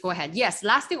 please go ahead. Yes,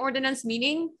 lasting ordinance,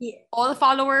 meaning all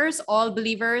followers, all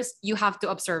believers, you have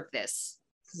to observe this.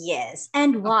 Yes.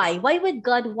 And why? Why would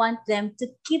God want them to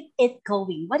keep it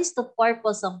going? What is the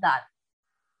purpose of that?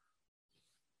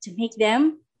 To make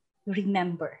them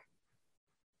remember.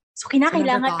 So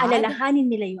kinakailangan alalahanin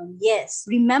nila yun. Yes,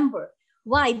 remember.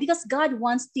 Why? Because God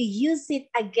wants to use it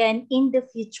again in the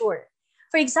future.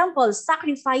 For example,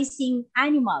 sacrificing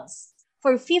animals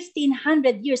for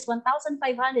 1,500 years,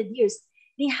 1,500 years,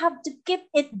 they have to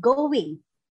keep it going.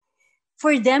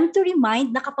 For them to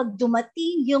remind na kapag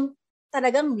dumating yung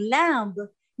talagang lamb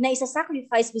na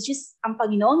isa-sacrifice, which is ang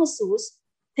Panginoong Jesus,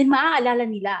 then maaalala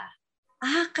nila,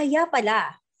 kaya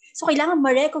pala. So kailangan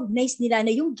ma-recognize nila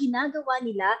na yung ginagawa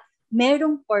nila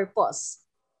merong purpose.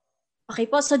 Okay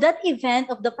po, so that event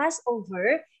of the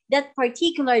Passover, that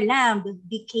particular lamb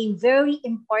became very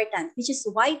important, which is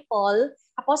why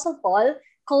Apostle Paul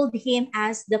called him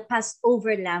as the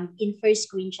Passover lamb in 1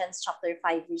 Corinthians chapter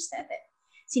 5, verse 7.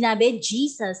 Sinabi,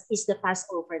 Jesus is the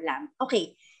Passover lamb.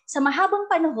 Okay, sa mahabang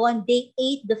panahon, they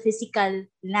ate the physical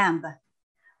lamb.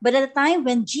 But at the time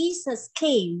when Jesus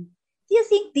came, do you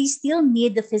think they still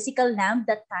need the physical lamb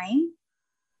that time?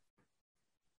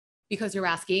 Because you're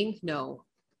asking? No.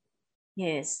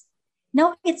 Yes.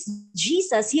 No, it's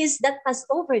Jesus. He is that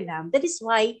Passover lamb. That is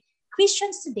why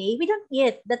Christians today, we don't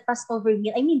eat that Passover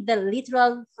meal. I mean, the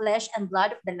literal flesh and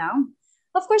blood of the lamb.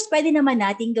 Of course, pwede naman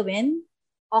natin gawin.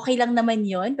 Okay lang naman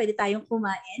yon. Pwede tayong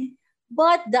kumain.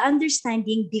 but the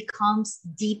understanding becomes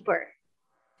deeper.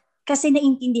 Kasi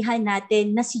naintindihan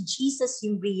natin na si Jesus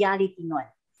yung reality nun.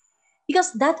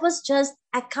 Because that was just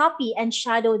a copy and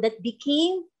shadow that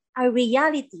became a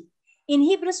reality. In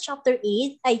Hebrews chapter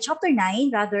 9,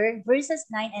 verses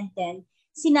 9 and 10,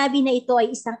 sinabi na ito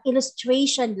ay isang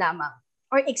illustration lamang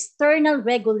or external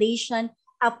regulation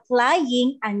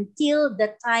applying until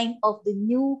the time of the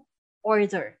new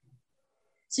order.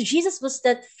 So Jesus was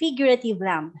that figurative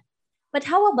lamb. But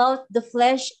how about the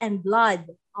flesh and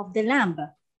blood of the lamb?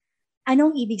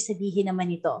 Anong ibig sabihin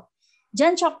naman ito?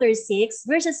 John chapter 6,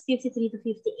 verses 53 to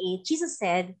 58, Jesus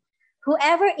said,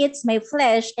 "Whoever eats my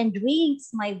flesh and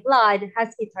drinks my blood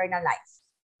has eternal life.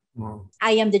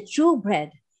 I am the true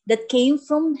bread that came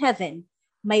from heaven.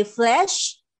 My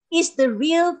flesh is the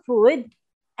real food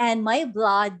and my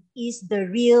blood is the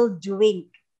real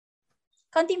drink."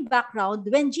 Konting background,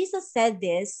 when Jesus said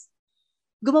this,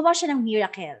 gumawa siya ng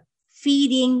miracle,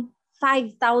 feeding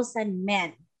 5,000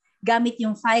 men gamit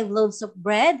yung 5 loaves of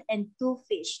bread and 2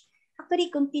 fish.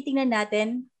 Actually, kung titingnan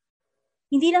natin,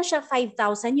 hindi lang siya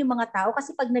 5,000 yung mga tao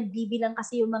kasi pag nagbibilang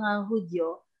kasi yung mga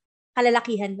Hudyo,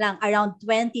 kalalakihan lang, around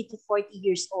 20 to 40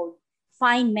 years old,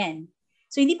 fine men.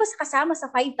 So hindi pa kasama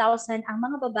sa 5,000 ang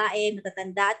mga babae,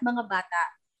 matatanda at mga bata.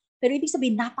 Pero ibig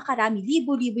sabihin, napakarami,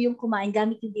 libo-libo yung kumain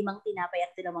gamit yung 5 tinapay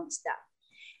at 2 isda.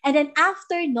 And then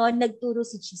after nun, nagturo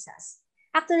si Jesus.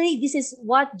 Actually, this is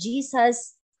what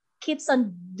Jesus keeps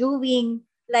on doing,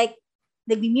 like,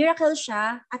 nag-miracle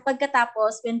siya, at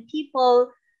pagkatapos, when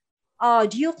people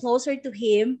drew closer to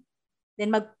Him, then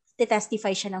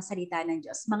mag-testify siya ng salita ng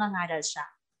Diyos. Mangangaral siya.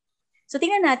 So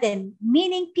tingnan natin,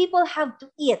 meaning people have to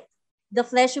eat the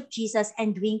flesh of Jesus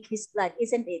and drink His blood,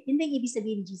 isn't it? Hindi yung ibig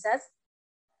sabihin ni Jesus,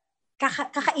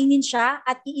 kakainin siya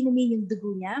at iinumin yung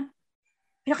dugo niya.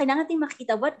 Pero kailangan natin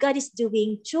makita what God is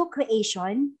doing through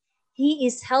creation. He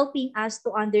is helping us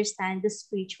to understand the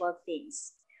spiritual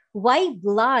things. Why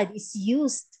blood is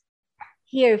used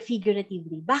here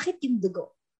figuratively? Bakit yung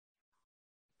dugo?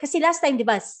 Kasi last time, di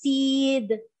ba,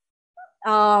 seed,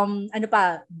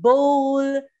 bowl,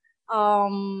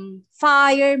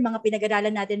 fire, mga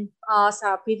pinag-aralan natin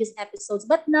sa previous episodes.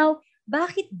 But now,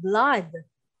 bakit blood?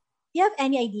 Do you have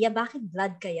any idea bakit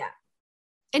blood kaya?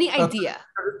 Any idea?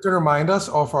 To remind us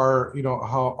of our,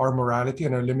 how our morality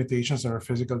and our limitations and our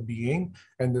physical being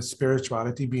and the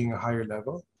spirituality being a higher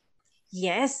level.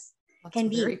 Yes, That's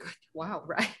can be. Very good. Wow,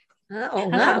 right.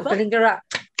 Oo nga, galing ka.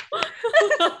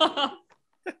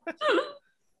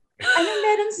 Anong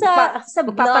meron sa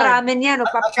blood? Magpaparamen yan,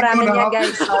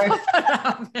 guys.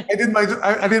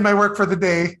 I did my work for the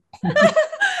day.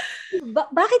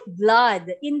 Bakit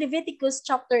blood? In Leviticus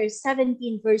chapter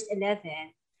 17, verse 11,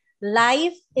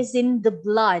 life is in the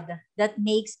blood that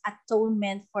makes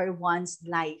atonement for one's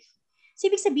life. So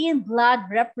ibig sabihin,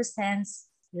 blood represents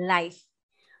life.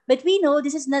 But we know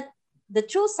this is not the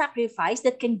true sacrifice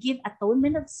that can give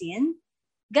atonement of sin.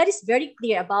 God is very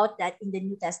clear about that in the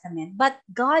New Testament. But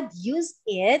God used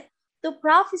it to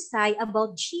prophesy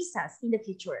about Jesus in the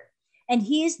future. And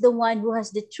He is the one who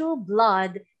has the true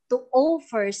blood to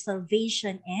offer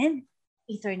salvation and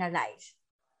eternal life.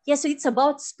 Yes, so it's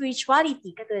about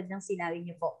spirituality, katulad ng sinabi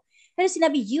niyo po. Pero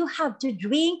sinabi, you have to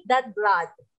drink that blood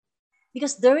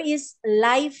because there is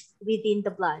life within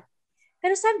the blood.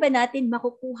 Pero saan ba natin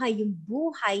makukuha yung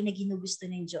buhay na ginugusto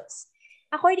ng Diyos?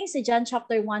 According sa John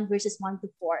chapter 1, verses 1 to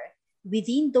 4,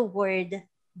 within the Word,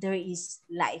 there is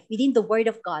life. Within the Word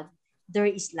of God, there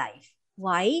is life.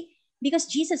 Why? Because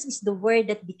Jesus is the Word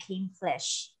that became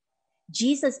flesh.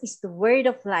 Jesus is the Word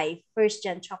of life, 1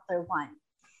 John chapter 1.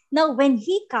 Now, when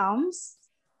He comes,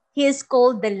 He is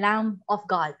called the Lamb of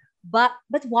God. But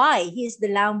why He is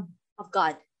the Lamb of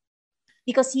God?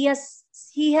 Because He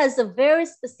has a very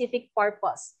specific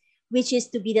purpose, which is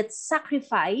to be that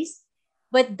sacrifice,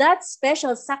 but that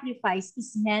special sacrifice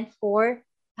is meant for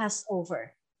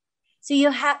Passover. So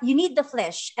you need the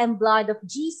flesh and blood of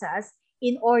Jesus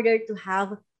in order to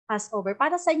have Passover.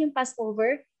 Para saan yung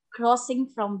Passover? Crossing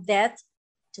from death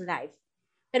to life.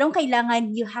 Pero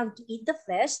kailangan, you have to eat the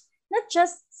flesh, not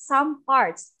just some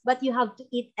parts, but you have to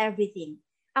eat everything.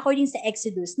 According sa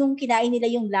Exodus, nung kinain nila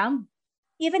yung lamb,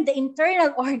 even the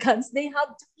internal organs, they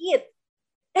have to eat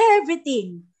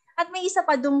everything. At may isa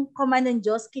pa dong command ng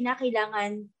Diyos,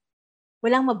 kinakailangan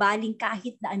walang mabaling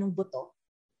kahit na anong buto.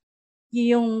 Yun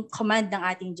yung command ng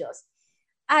ating Diyos.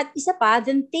 At isa pa,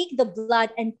 then take the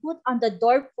blood and put on the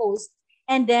doorpost.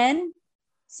 And then,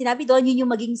 sinabi doon, yun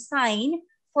yung maging sign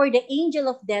for the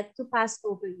angel of death to pass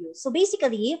over you. So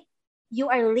basically, you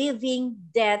are living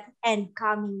death and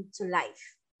coming to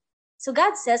life. So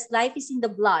God says life is in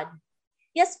the blood.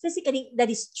 Yes, physically, that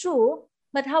is true.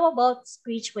 But how about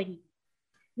spiritually?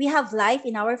 We have life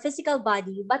in our physical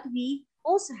body, but we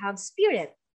also have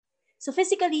spirit. So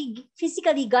physically,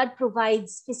 God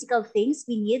provides physical things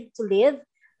we need to live,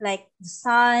 like the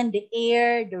sun, the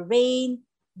air, the rain,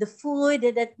 the food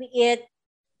that we eat.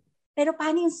 Pero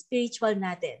paano yung spiritual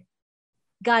natin?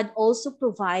 God also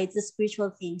provides the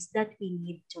spiritual things that we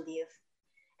need to live.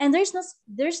 And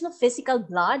there's no physical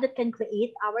blood that can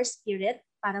create our spirit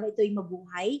para ito'y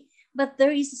mabuhay, but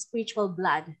there is spiritual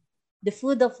blood, the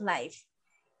food of life.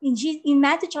 In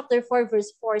Matthew chapter 4, verse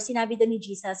 4, sinabi doon ni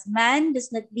Jesus, man does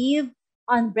not live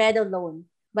on bread alone,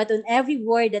 but on every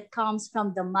word that comes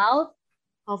from the mouth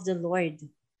of the Lord.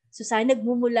 So saan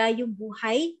nagmumula yung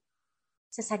buhay?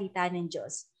 Sa salita ng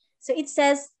Diyos. So it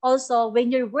says also, when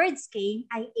your words came,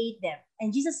 I ate them. And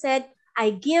Jesus said,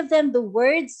 I give them the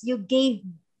words you gave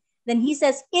me. Then he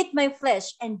says, eat my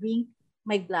flesh and drink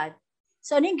my blood.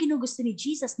 So ano yung ginugusto ni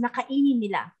Jesus na kainin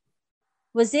nila?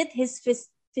 Was it his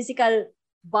physical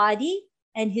body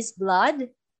and his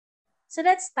blood? So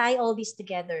let's tie all this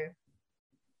together.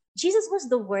 Jesus was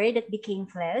the word that became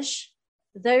flesh.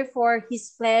 Therefore, his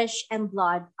flesh and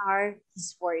blood are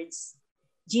his words.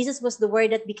 Jesus was the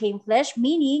word that became flesh,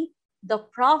 meaning the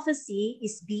prophecy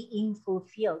is being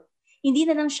fulfilled. Hindi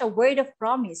na lang siya word of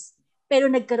promise, pero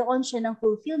nagkaroon siya ng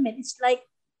fulfillment. It's like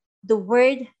the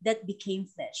word that became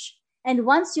flesh. And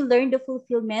once you learn the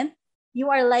fulfillment,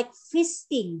 you are like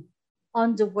feasting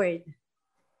on the word.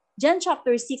 John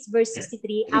chapter 6, verse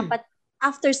 63,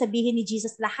 after sabihin ni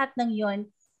Jesus lahat ng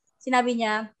yon, sinabi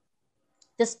niya,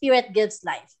 the spirit gives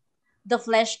life. The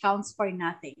flesh counts for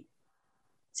nothing.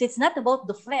 So it's not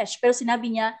about the flesh, pero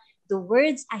sinabi niya, the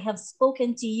words I have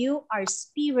spoken to you are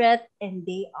spirit and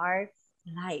they are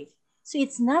life. So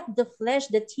it's not the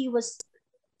flesh that he was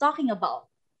talking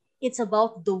about. It's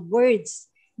about the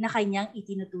words na kanyang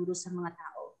itinuturo sa mga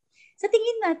tao. Sa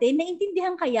tingin natin,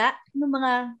 naintindihan kaya ng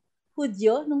mga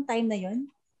Hudyo nung time na yon?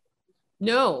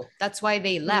 No, that's why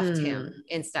they left him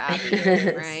instead,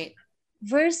 right?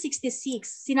 Verse 66,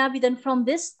 sinabi doon, from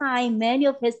this time, many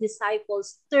of his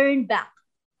disciples turned back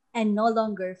and no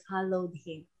longer followed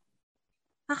him.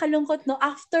 Kakalungkot, no?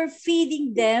 After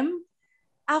feeding them,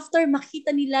 after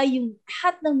makita nila yung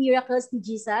lahat ng miracles ni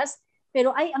Jesus,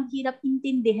 pero ay, ang hirap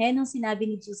intindihin ng sinabi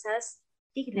ni Jesus.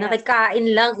 Nakikain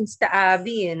lang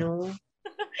insta-abi, ano?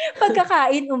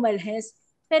 Pagkakain, umalis.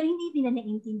 Pero hindi nila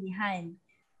naintindihan.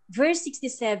 Verse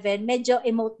 67, medyo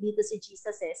emote dito si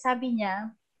Jesus eh. Sabi niya,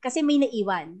 kasi may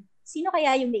naiwan. Sino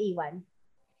kaya yung naiwan?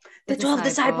 The 12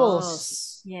 disciples.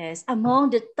 Yes,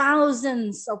 among the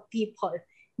thousands of people,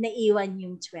 naiwan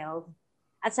yung 12.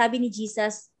 At sabi ni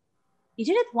Jesus, you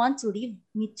do not want to leave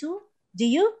me too? Do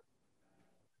you?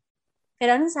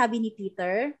 Pero anong sabi ni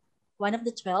Peter, one of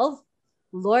the 12?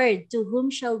 Lord, to whom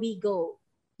shall we go?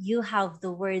 You have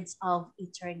the words of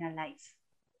eternal life.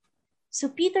 So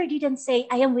Peter didn't say,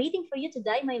 I am waiting for you to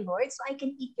die, my Lord, so I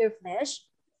can eat your flesh.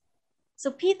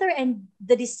 So Peter and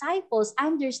the disciples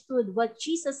understood what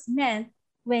Jesus meant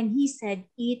when he said,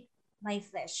 eat my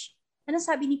flesh. Ano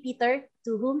sabi ni Peter?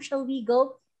 To whom shall we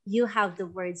go? You have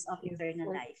the words of eternal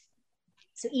life.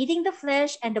 So eating the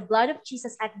flesh and the blood of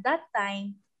Jesus at that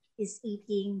time is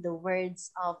eating the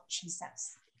words of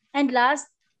Jesus. And last,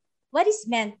 what is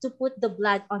meant to put the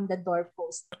blood on the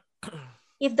doorpost?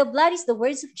 If the blood is the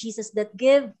words of Jesus that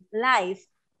give life,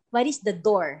 what is the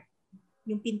door?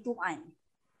 Yung pintuan.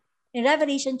 In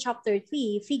Revelation chapter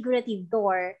 3, figurative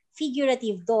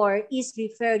door is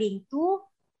referring to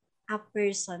a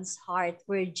person's heart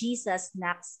where Jesus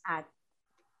knocks at.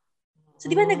 So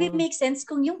di ba nag-make sense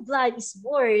kung yung blood is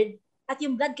word at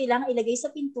yung blood kailangan ilagay sa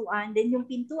pintuan, then yung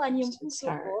pintuan yung puso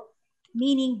ko,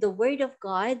 meaning the word of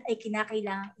God ay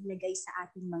kinakailangan ilagay sa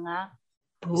ating mga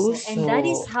puso. And that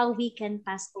is how we can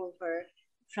pass over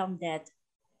from death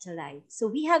to life.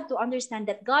 So we have to understand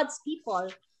that God's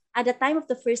people, at the time of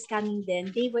the first coming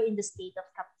then, they were in the state of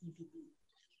captivity.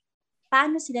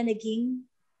 Paano sila naging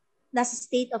nasa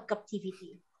state of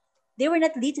captivity? They were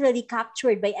not literally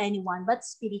captured by anyone, but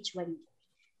spiritually.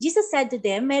 Jesus said to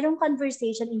them, merong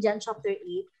conversation in John chapter 8,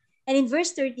 and in verse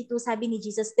 32, sabi ni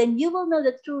Jesus, then you will know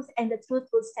the truth and the truth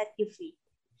will set you free.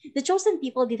 The chosen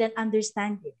people didn't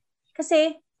understand it.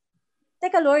 Kasi,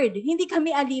 teka Lord, hindi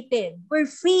kami alipin. We're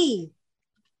free.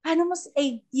 Paano mo,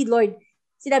 Lord,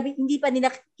 sinabi, hindi pa nila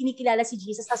kinikilala si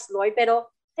Jesus as Lord, pero,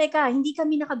 teka, hindi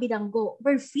kami nakabilanggo.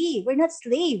 We're free. We're not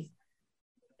slave.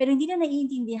 Pero hindi na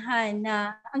naiintindihan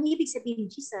na ang ibig sabihin ni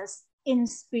Jesus, in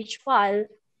spiritual,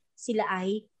 sila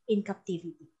ay in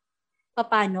captivity.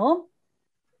 Paano?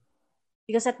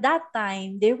 Because at that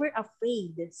time, they were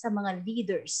afraid sa mga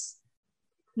leaders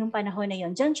nung panahon na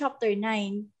yon. John chapter 9,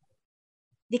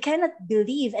 they cannot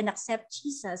believe and accept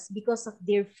Jesus because of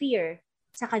their fear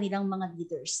sa kanilang mga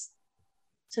leaders.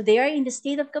 So they are in the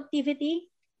state of captivity.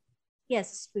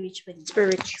 Yes, spiritually.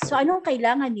 So anong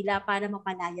kailangan nila para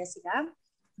mapalaya sila?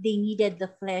 They needed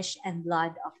the flesh and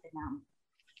blood of the Lamb.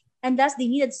 And thus, they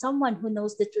needed someone who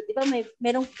knows the truth. Diba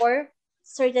merong 4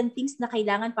 certain things na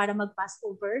kailangan para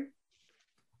mag-Passover?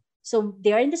 So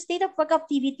they are in the state of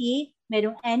captivity.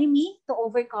 Merong enemy to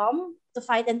overcome, to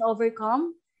fight and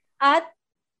overcome. At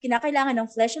kinakailangan ng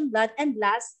flesh and blood. And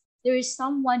last, there is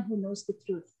someone who knows the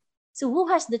truth. So who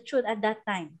has the truth at that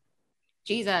time?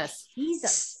 Jesus.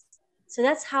 Jesus. So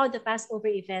that's how the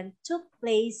Passover event took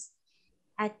place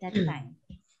at that time.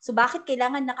 So bakit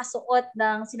kailangan nakasuot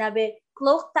ng sinabi,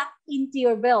 cloak tucked into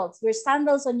your belts, wear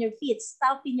sandals on your feet,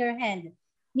 staff in your hand,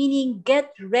 meaning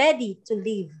get ready to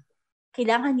leave.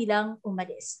 Kailangan nilang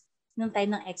umalis nung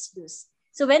time ng Exodus.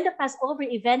 So when the Passover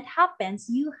event happens,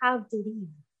 you have to leave.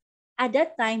 At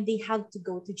that time, they have to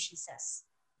go to Jesus.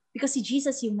 Because si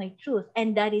Jesus yung may truth,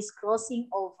 and that is crossing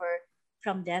over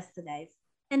from death to life.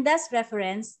 And that's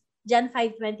reference, John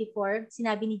 5:24,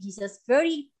 sinabi ni Jesus,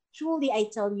 very truly I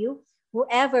tell you,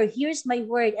 whoever hears my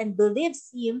word and believes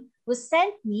him who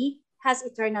sent me has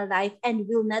eternal life and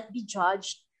will not be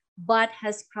judged, but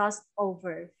has crossed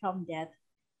over from death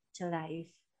to life.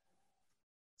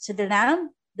 So the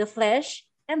lamb, the flesh,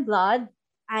 and blood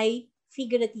ay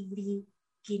figuratively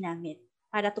ginamit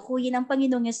para tukuyin ang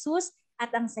Panginoong Yesus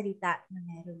at ang salita na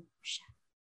meron po siya.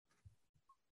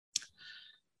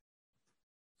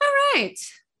 All right.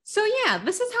 So yeah,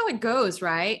 this is how it goes,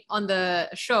 right? On the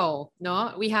show,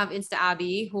 no? We have Insta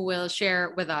Abby who will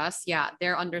share with us,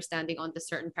 their understanding on the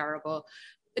certain parable.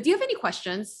 Do you have any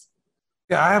questions?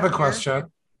 Yeah, I have a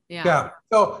question. Yeah.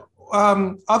 So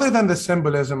other than the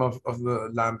symbolism of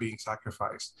the lamb being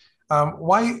sacrificed,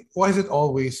 why is it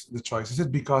always the choice? Is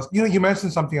it because, you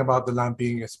mentioned something about the lamb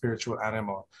being a spiritual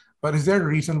animal, but is there a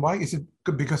reason why? Is it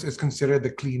because it's considered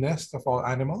the cleanest of all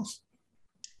animals?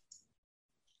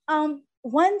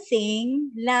 One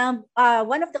thing, lamb,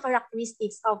 one of the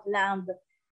characteristics of lamb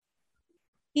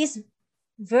is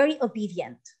very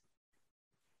obedient.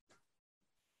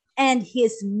 And he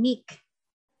is meek.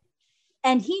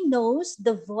 And he knows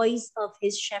the voice of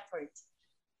his shepherd.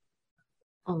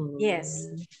 Yes.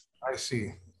 I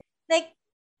see. Like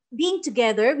being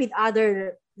together with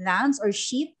other lambs or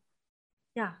sheep.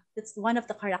 Yeah, that's one of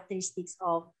the characteristics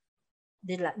of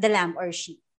the lamb or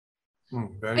sheep.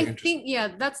 I think,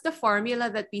 that's the formula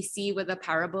that we see with the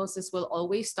parables is we'll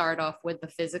always start off with the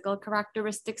physical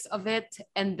characteristics of it.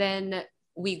 And then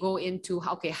we go into,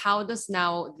 how does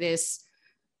now this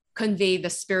convey the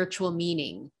spiritual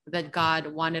meaning that God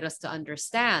wanted us to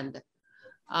understand?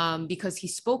 Because he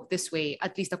spoke this way,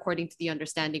 at least according to the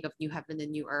understanding of new heaven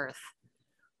and new earth.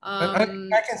 I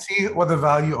can see what the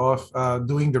value of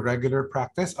doing the regular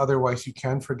practice. Otherwise, you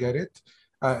can forget it.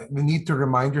 You need to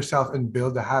remind yourself and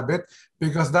build a habit,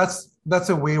 because that's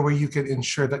a way where you can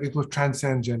ensure that it will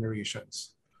transcend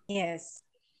generations. Yes.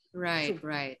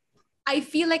 Right. I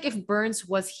feel like if Burns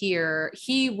was here,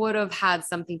 he would have had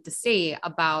something to say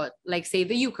about, like, say,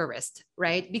 the Eucharist,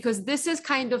 right? Because this is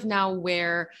kind of now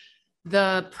where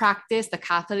the practice, the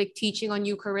Catholic teaching on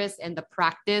Eucharist and the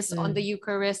practice on the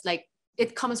Eucharist, like,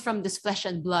 it comes from this flesh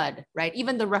and blood, right?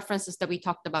 Even the references that we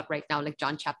talked about right now, like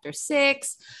John chapter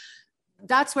 6,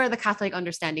 that's where the Catholic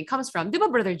understanding comes from. Diba,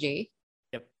 Brother Jay?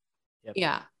 Yep.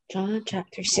 Yeah. John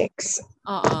chapter 6.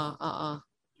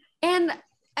 And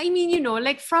I mean,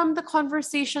 like from the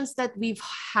conversations that we've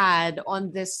had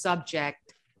on this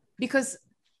subject, because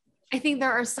I think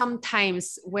there are some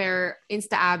times where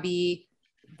Insta Abby,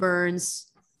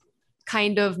 Burns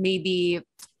kind of maybe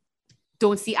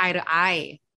don't see eye to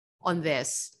eye on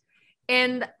this.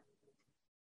 And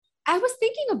I was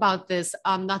thinking about this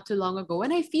not too long ago,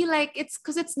 and I feel like it's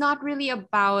because it's not really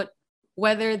about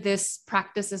whether this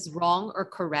practice is wrong or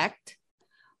correct,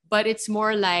 but it's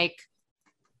more like,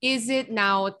 is it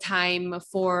now time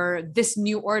for this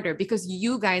new order? Because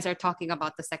you guys are talking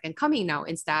about the second coming now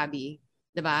in Stabby,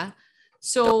 diba?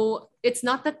 So it's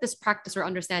not that this practice or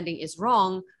understanding is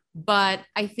wrong, but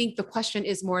I think the question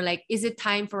is more like, is it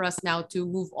time for us now to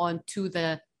move on to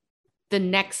the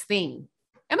next thing?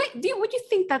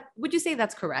 Would you say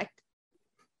that's correct?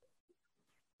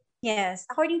 Yes.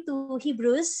 According to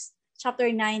Hebrews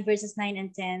chapter 9 verses 9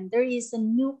 and 10, there is a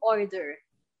new order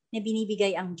na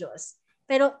binibigay ang Diyos.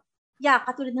 Pero,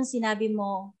 katulad ng sinabi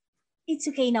mo, it's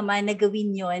okay naman na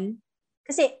gawin yun.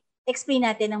 Kasi, explain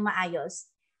natin ng maayos.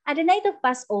 At the night of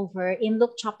Passover, in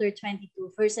Luke chapter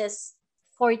 22, verses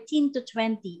 14 to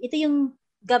 20, ito yung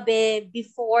gabi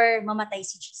before mamatay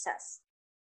si Jesus.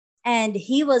 And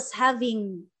he was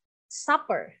having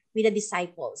supper with the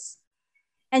disciples.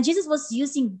 And Jesus was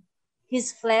using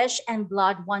his flesh and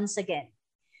blood once again.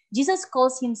 Jesus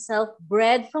calls himself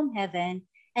bread from heaven,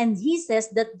 and he says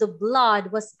that the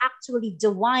blood was actually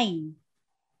the wine.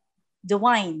 The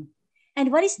wine.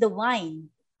 And what is the wine?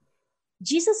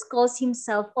 Jesus calls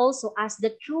himself also as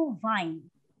the true vine.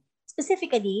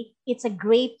 Specifically, it's a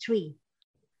grape tree.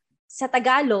 Sa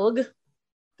Tagalog,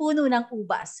 puno ng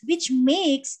ubas, which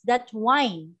makes that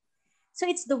wine. So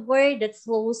it's the word that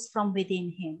flows from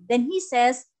within him. Then he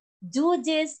says, do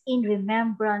this in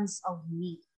remembrance of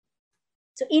me.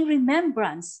 So in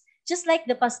remembrance, just like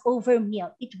the Passover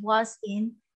meal, it was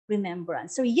in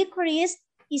remembrance. So Eucharist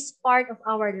is part of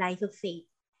our life of faith.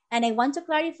 And I want to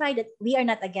clarify that we are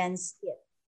not against it.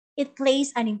 It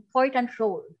plays an important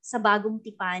role sa Bagong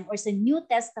Tipan or sa New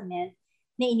Testament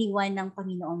na iniwan ng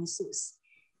Panginoong Jesus.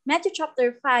 Matthew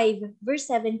chapter 5, verse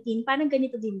 17, parang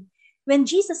ganito din. When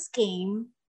Jesus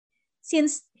came,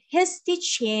 since his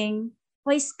teaching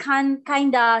was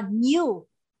kinda new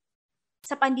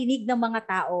sa pandinig ng mga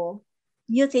tao,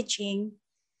 new teaching,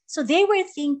 so they were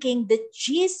thinking that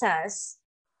Jesus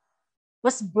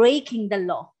was breaking the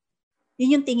law.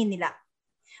 Yun yung tingin nila.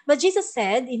 But Jesus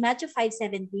said in Matthew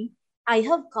 5:17, I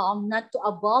have come not to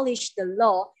abolish the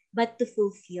law, but to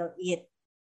fulfill it.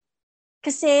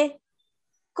 Kasi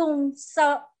kung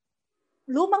sa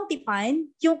lumang tipan,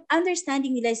 yung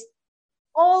understanding nila is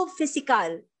all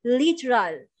physical,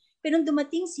 literal. Pero nung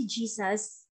dumating si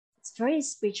Jesus, it's very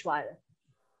spiritual.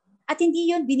 At hindi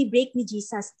yun binibreak ni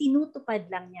Jesus, tinutupad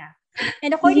lang niya.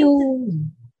 And according to...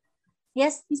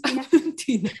 Yes, Miss Tina?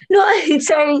 No,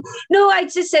 sorry. No, I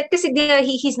just said kasi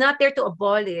he's not there to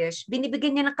abolish.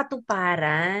 Binibigyan niya ng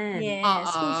katuparan. Yes,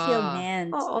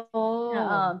 fulfillment. Oo.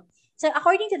 So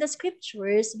according to the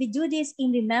scriptures, we do this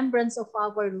in remembrance of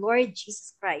our Lord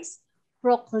Jesus Christ,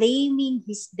 proclaiming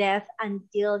his death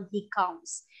until he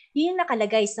comes. Yun yung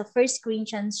nakalagay sa 1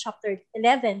 Corinthians chapter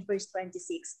 11, verse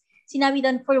 26. Sinabi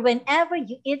doon, for whenever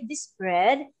you eat this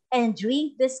bread and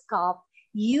drink this cup,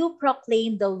 you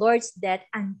proclaim the Lord's death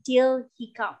until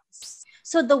he comes.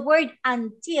 So the word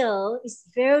until is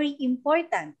very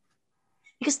important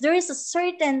because there is a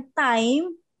certain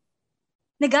time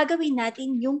na gagawin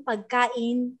natin yung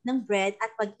pagkain ng bread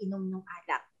at pag-inom ng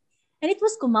alak. And it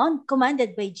was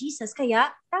commanded by Jesus,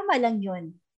 kaya tama lang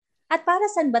yun. At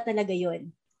para saan ba talaga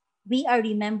yun? We are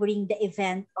remembering the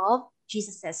event of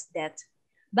Jesus' death.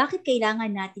 Bakit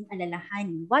kailangan nating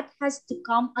alalahanin? What has to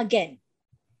come again?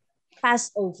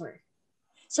 Passover.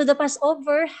 So the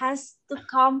Passover has to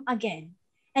come again.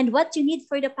 And what you need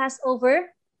for the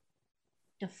Passover?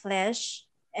 The flesh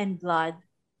and blood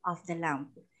of the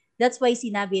Lamb. That's why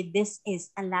sinabi, this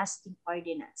is a lasting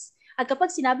ordinance. At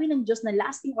kapag sinabi ng Diyos na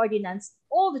lasting ordinance,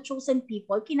 all the chosen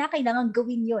people, kinakailangan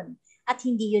gawin yun at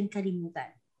hindi yun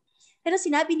kalimutan. Pero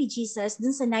sinabi ni Jesus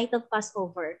dun sa night of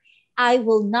Passover, I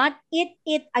will not eat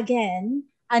it again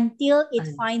until it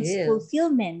finds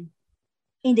fulfillment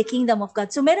in the kingdom of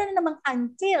God. So meron na namang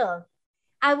until.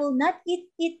 I will not eat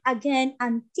it again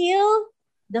until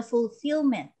the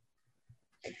fulfillment.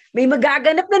 May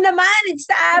magaganap na naman. It's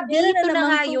the Abby. Ito na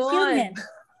nga yun.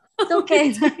 So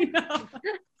kailan?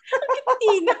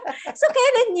 So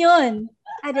kailan yun?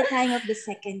 At the time of the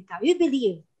second coming. We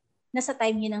believe na sa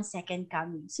time yun ng second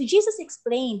coming. So Jesus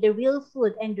explained the real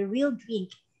food and the real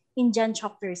drink in John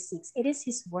chapter 6. It is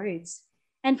his words.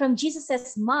 And from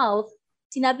Jesus' mouth,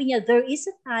 sinabi niya, there is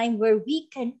a time where we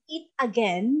can eat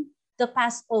again the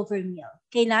Passover meal.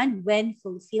 Kailan? When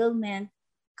fulfillment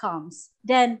comes.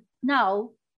 Then,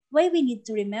 now, why we need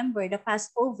to remember the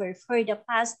Passover for the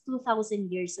past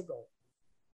 2,000 years ago?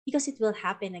 Because it will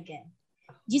happen again.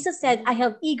 Jesus said, I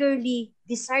have eagerly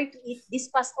desired to eat this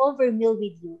Passover meal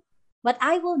with you, but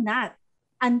I will not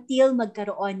until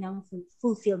magkaroon ng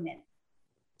fulfillment.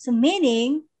 So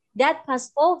meaning, that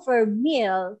Passover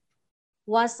meal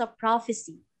was a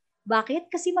prophecy. Bakit?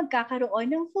 Kasi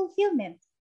magkakaroon ng fulfillment.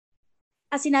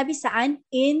 As sinabi saan?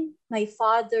 In my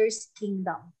Father's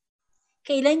kingdom.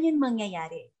 Kailan yun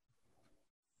mangyayari?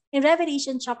 In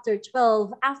Revelation chapter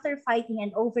 12, after fighting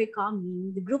and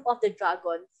overcoming the group of the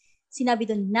dragon, sinabi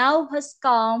doon, now has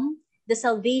come the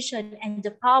salvation and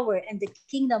the power and the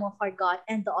kingdom of our God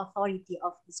and the authority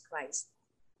of His Christ.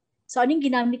 So anong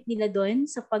ginamit nila doon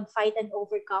sa pag-fight and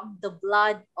overcome? The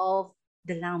blood of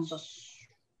the Lamb.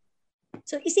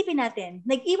 So isipin natin,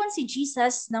 nag-iwan si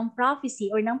Jesus ng prophecy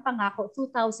or ng pangako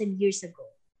 2,000 years ago.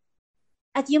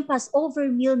 At yung Passover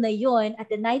meal na yon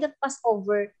at the night of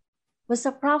Passover was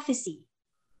a prophecy.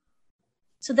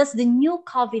 So that's the new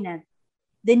covenant,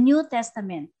 the New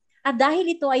Testament. At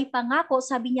dahil ito ay pangako,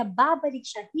 sabi niya, babalik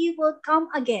siya. He will come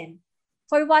again.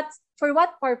 For what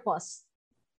purpose?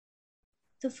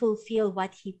 To fulfill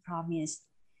what He promised.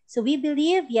 So we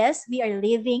believe, yes, we are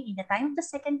living in the time of the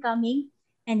second coming,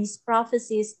 and his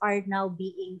prophecies are now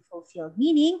being fulfilled.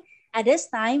 Meaning, at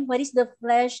this time, what is the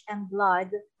flesh and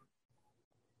blood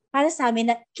para sa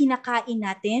amin na kinakain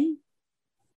natin?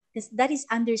 Because that is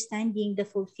understanding the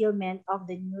fulfillment of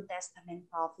the New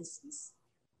Testament prophecies.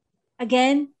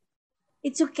 Again,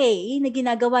 it's okay na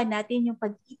ginagawa natin yung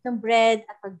pag-eat ng bread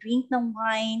at pag-drink ng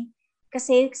wine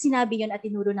kasi sinabi yun at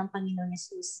tinuro ng Panginoon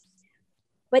Jesus.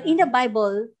 But in the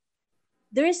Bible,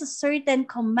 there is a certain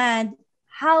command.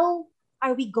 How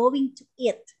are we going to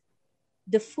eat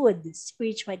the food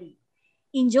spiritually?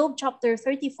 In Job chapter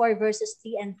 34 verses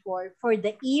 3 and 4, for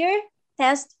the ear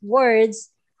tests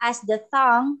words as the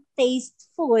tongue tastes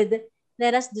food,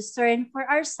 let us discern for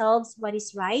ourselves what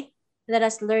is right. Let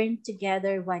us learn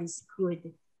together what is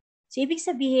good. So, ibig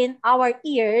sabihin, our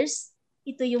ears,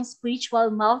 ito yung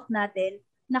spiritual mouth natin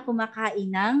na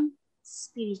kumakain ng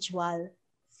spiritual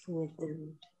food.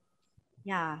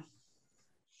 Yeah.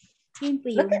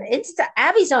 Look at Insta.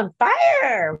 Abby's on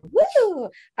fire. Woo!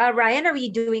 Ryan, are we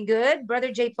doing good?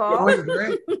 Brother J. Paul? Doing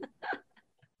great.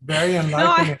 Very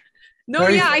enlightening.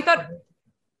 I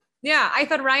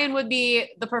thought Ryan would be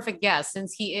the perfect guest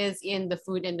since he is in the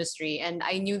food industry. And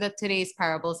I knew that today's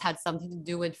parables had something to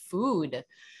do with food.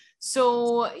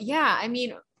 So, yeah, I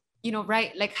mean,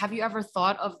 right? Like, have you ever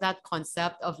thought of that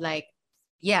concept of like,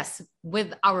 yes,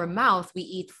 with our mouth, we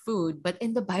eat food. But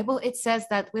in the Bible, it says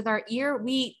that with our ear,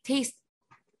 we taste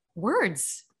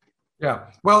words.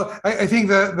 Yeah. Well, I think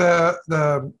the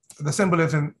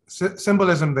symbolism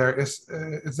there is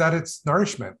that it's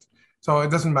nourishment. So it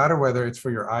doesn't matter whether it's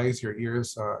for your eyes, your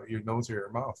ears, your nose, or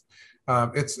your mouth.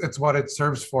 It's what it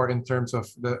serves for in terms of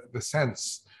the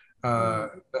sense that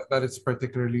it's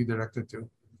particularly directed to.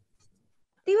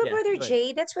 Di ba, Brother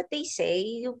Jay, that's what they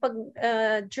say yung pag,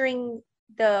 during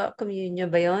the communion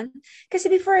ba yun?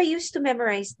 Kasi before I used to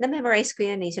na-memorize ko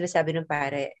yan sinasabi ng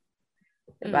pare.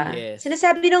 Diba? Yes.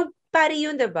 Sinasabi ng pare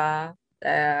yun, diba?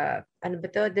 Ano ba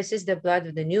to? This is the blood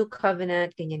of the new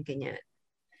covenant, ganyan.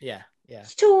 Yeah.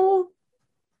 So,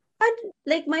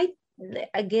 like I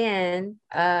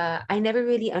never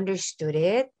really understood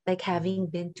it. Like having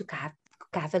been to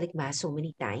Catholic Mass so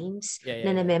many times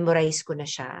na na-memorize ko na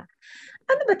siya.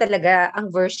 Ano ba talaga ang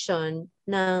version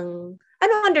ng,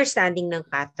 anong understanding ng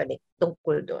Catholic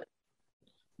tungkol doon?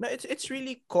 No, it's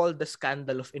really called the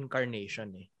scandal of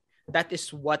incarnation. That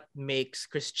is what makes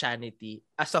Christianity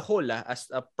as a whole, as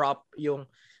a yung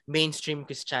mainstream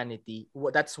Christianity,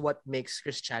 that's what makes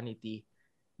Christianity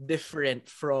different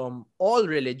from all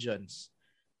religions.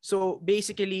 So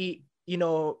basically,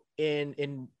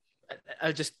 in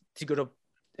I'll just siguro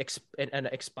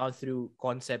expound through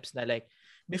concepts na like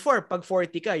before pag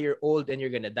 40 ka, you're old and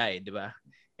you're gonna die, di ba?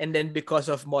 And then because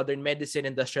of modern medicine,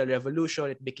 industrial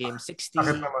revolution, it became 60.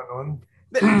 Bakit naman nun?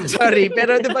 Sorry,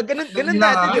 pero di ba ganun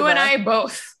natin, You diba? and I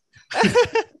both.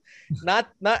 not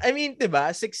I mean, 'di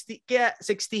ba? 60 kaya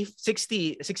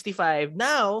 60 65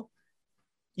 now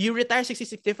you retire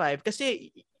 60 65 kasi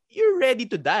you're ready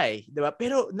to die, 'di ba?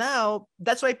 Pero now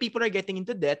that's why people are getting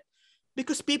into debt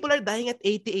because people are dying at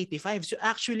 80 85. So you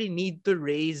actually need to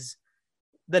raise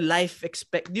the life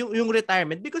yung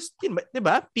retirement because 'di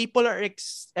ba? People are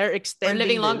extending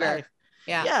living their longer. life.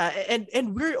 Yeah,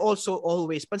 and we're also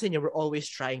always pansin niyo, we're always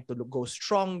trying to go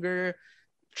stronger,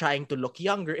 trying to look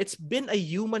younger. It's been a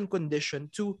human condition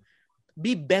to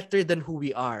be better than who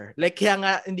we are. Like kaya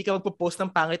nga hindi ka magpo-post ng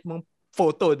pangit mong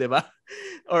photo, 'di ba?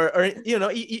 Or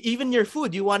even your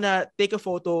food, you wanna take a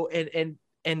photo and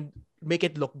make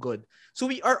it look good. So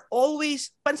we are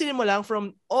always pansinin mo lang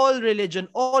from all religion,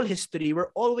 all history, we're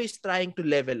always trying to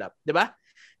level up, 'di ba?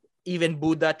 Even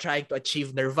Buddha trying to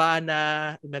achieve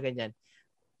nirvana, mga ganyan.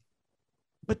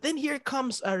 But then here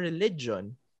comes a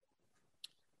religion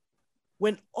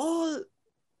when all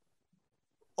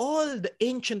the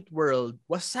ancient world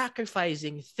was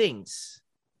sacrificing things.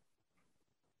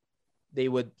 They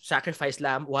would sacrifice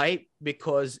lamb. Why?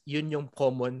 Because yun yung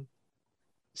common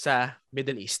sa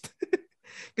Middle East.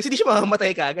 Kasi di siya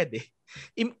mamamatay kaagad eh.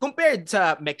 Compared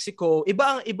sa Mexico,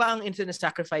 iba ang incident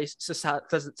sacrifice sa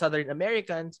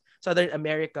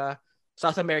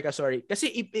South America, sorry.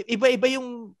 Kasi iba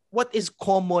yung what is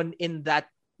common in that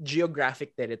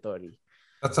geographic territory.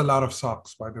 That's a lot of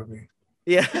socks, by the way.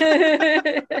 Yeah.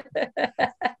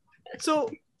 So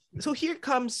here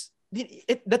comes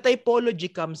the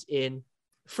typology comes in.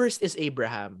 First is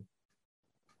Abraham.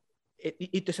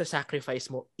 Ito sa sacrifice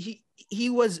mo. He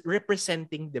was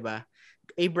representing, 'di ba?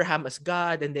 Abraham as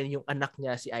God, and then yung anak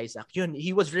niya si Isaac. Yun,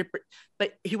 he was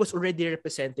already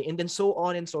representing, and then so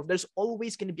on and so forth. There's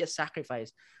always going to be a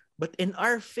sacrifice. But in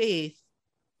our faith,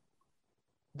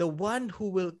 the one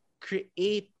who will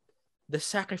create the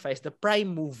sacrifice, the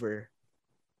prime mover,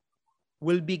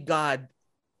 will be God.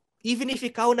 Even if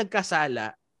ikaw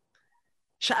nagkasala,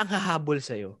 siya ang hahabol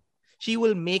sa'yo. She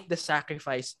will make the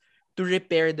sacrifice to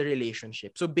repair the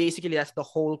relationship. So basically, that's the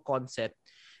whole concept.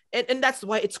 And that's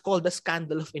why it's called the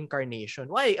scandal of incarnation.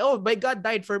 Why? Oh, my God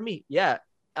died for me. Yeah.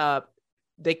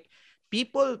 Like,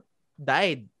 people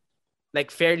died.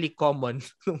 Like, fairly common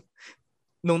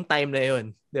nung time na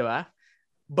yun. Di ba?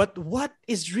 But what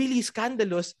is really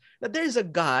scandalous, that there's a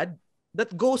God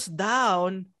that goes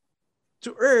down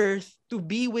to earth to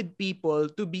be with people,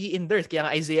 to be in earth. Kaya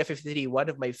nga Isaiah 53, one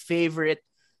of my favorite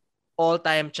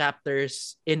all-time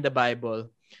chapters in the Bible.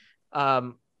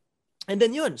 And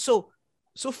then yun. So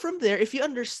from there, if you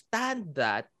understand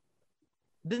that,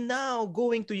 then now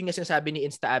going to yung sinasabi ni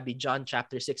Insta Abby, John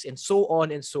chapter 6, and so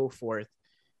on and so forth,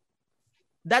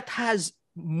 that has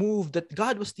moved, that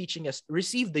God was teaching us,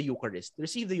 receive the Eucharist.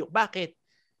 Bakit?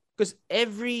 Because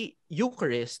every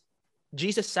Eucharist,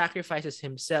 Jesus sacrifices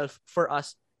himself for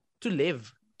us to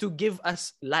live, to give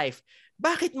us life.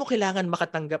 Bakit mo kailangan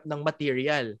makatanggap ng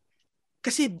material?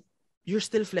 Kasi you're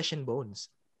still flesh and bones.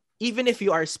 Even if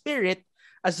you are spirit,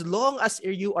 as long as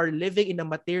you are living in a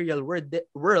material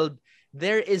world,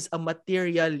 there is a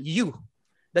material you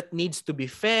that needs to be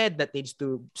fed, that needs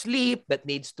to sleep, that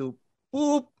needs to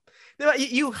poop. Diba?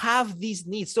 You have these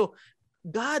needs. So,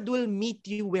 God will meet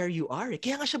you where you are.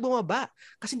 Kaya nga siya bumaba.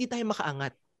 Kasi hindi tayo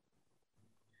makaangat.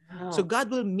 Wow. So, God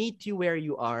will meet you where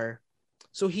you are.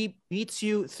 So, He meets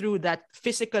you through that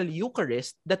physical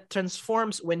Eucharist that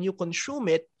transforms when you consume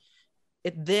it.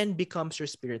 It then becomes your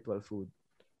spiritual food.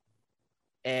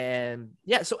 And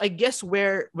yeah, so I guess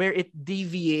where it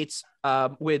deviates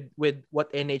with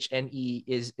what NHNE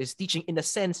is teaching, in a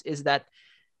sense, is that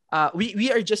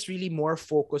we are just really more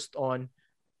focused on,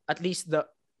 at least the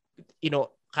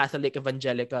Catholic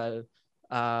evangelical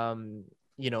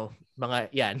mga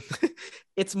yan.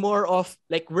 It's more of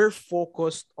like, we're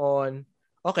focused on,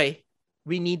 okay,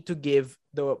 we need to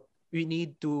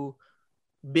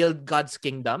build God's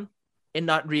kingdom and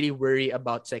not really worry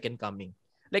about second coming.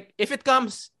 Like, if it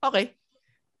comes, okay,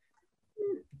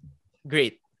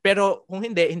 great. Pero kung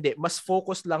hindi, mas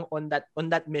focus lang on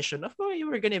that mission of,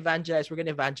 we're gonna evangelize, we're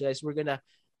gonna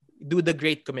do the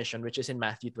Great Commission, which is in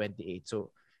Matthew 28.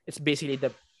 So it's basically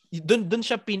dun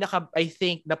siya pinaka, I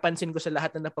think, napansin ko sa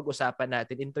lahat na napag-usapan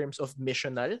natin in terms of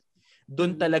missional.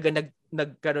 Dun talaga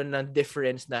nagkaroon ng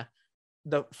difference na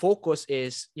the focus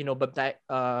is,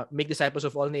 make disciples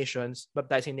of all nations,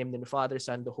 baptizing them in the Father,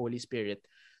 Son, the Holy Spirit.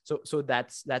 So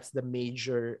that's the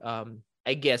major,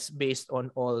 I guess, based on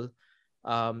all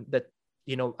that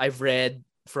I've read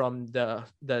from the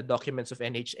documents of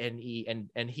NHNE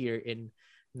and here in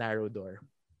RtoR.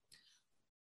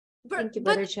 Thank you,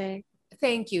 Brother Che.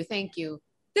 Thank you.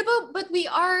 But we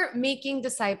are making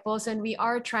disciples, and we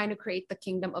are trying to create the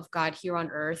kingdom of God here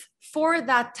on earth for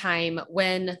that time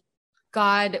when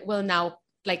God will now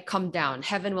come down.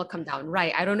 Heaven will come down,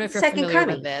 right? I don't know if you're familiar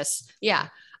with this. Yeah,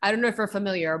 I don't know if you're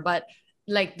familiar, but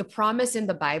the promise in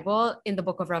the Bible, in the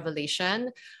book of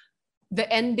Revelation,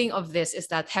 the ending of this is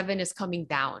that heaven is coming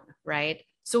down, right?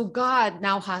 So God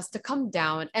now has to come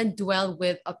down and dwell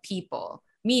with a people,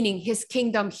 meaning his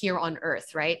kingdom here on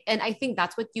earth, right? And I think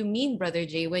that's what you mean, Brother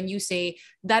Jay, when you say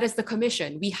that is the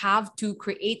commission. We have to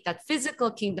create that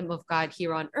physical kingdom of God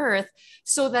here on earth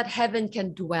so that heaven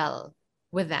can dwell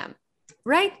with them,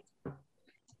 right?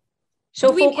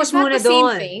 So focus muna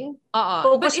doon.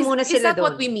 Focus muna sila doon. Is that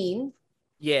what we mean?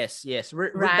 Yes. That's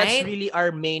really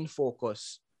our main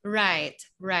focus. Right.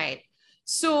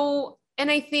 So, and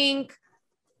I think,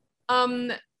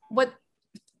 because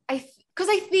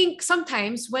I think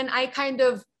sometimes when I kind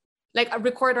of I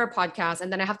record our podcast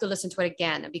and then I have to listen to it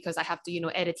again because I have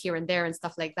to, edit here and there and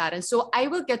stuff like that. And so I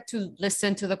will get to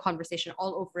listen to the conversation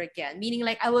all over again, meaning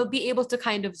I will be able to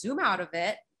kind of zoom out of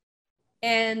it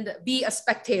and be a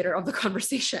spectator of the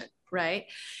conversation, right?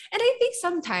 And I think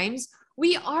sometimes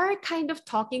we are kind of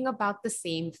talking about the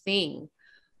same thing,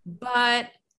 but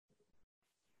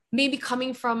maybe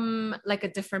coming from a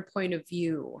different point of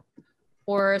view.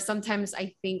 Or sometimes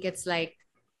I think it's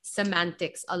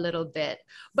semantics a little bit.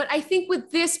 But I think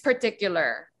with this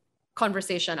particular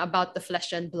conversation about the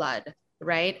flesh and blood,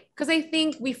 right? Because I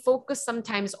think we focus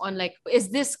sometimes on is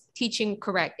this teaching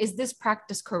correct? Is this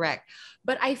practice correct?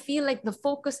 But I feel the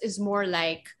focus is more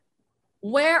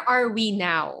where are we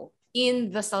now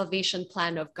in the salvation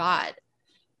plan of God?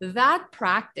 That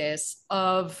practice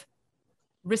of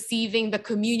receiving the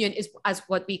communion is as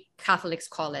what we Catholics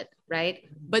call it, right?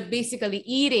 But basically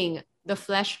eating the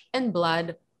flesh and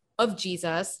blood of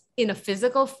Jesus in a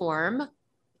physical form,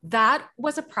 that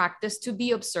was a practice to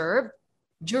be observed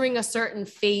during a certain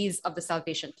phase of the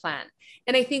salvation plan.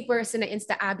 And I think where Sina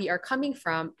Insta Abby are coming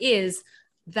from is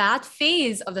that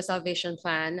phase of the salvation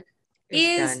plan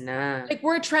is like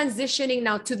we're transitioning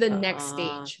now to the next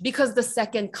stage, because the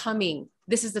second coming,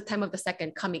 this is the time of the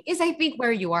second coming, is I think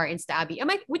where you are, Insta Abby.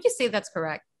 Would you say that's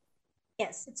correct?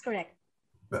 Yes, it's correct.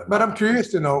 But I'm curious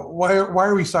to know, why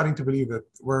are we starting to believe that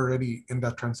we're already in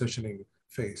that transitioning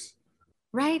phase?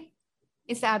 Right?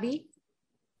 Insta Abby?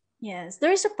 Yes,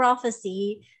 there is a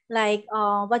prophecy like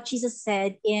what Jesus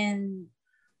said in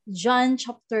John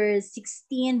chapter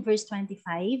 16, verse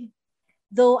 25.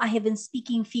 Though I have been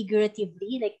speaking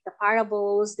figuratively, like the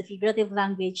parables, the figurative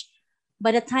language,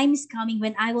 but the time is coming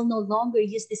when I will no longer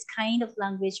use this kind of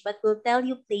language, but will tell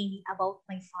you plainly about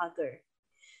my Father.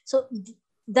 So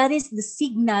that is the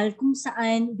signal kung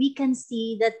saan we can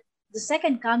see that the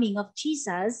second coming of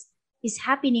Jesus is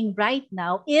happening right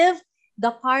now if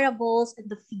the parables and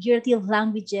the figurative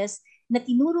languages na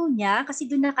tinuro niya,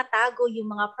 kasi doon nakatago yung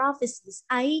mga prophecies,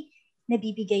 ay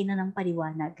nabibigay na ng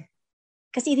paliwanag.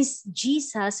 Kasi it is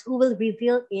Jesus who will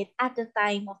reveal it at the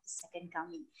time of the second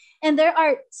coming. And there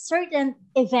are certain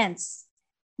events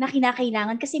na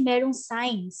kinakailangan kasi merong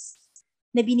signs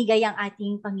na binigay ang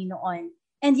ating Panginoon.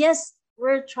 And yes,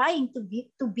 we're trying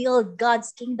to build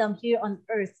God's kingdom here on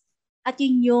earth. At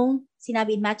yun yung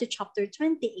sinabi in Matthew chapter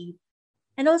 28.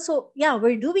 And also, yeah,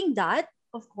 we're doing that.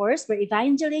 Of course, we're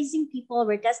evangelizing people.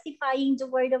 We're testifying the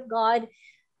word of God.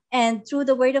 And through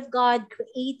the word of God,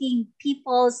 creating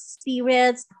people's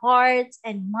spirits, hearts,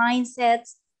 and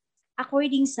mindsets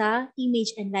according sa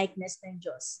image and likeness ng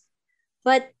Diyos.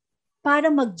 But para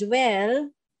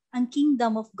mag-dwell ang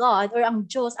kingdom of God or ang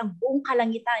Diyos, ang buong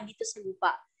kalangitan dito sa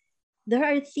lupa, there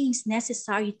are things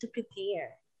necessary to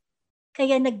prepare.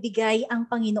 Kaya nagbigay ang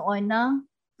Panginoon ng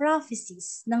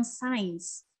prophecies, ng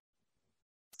signs.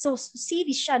 So,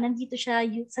 series siya, nandito siya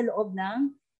sa loob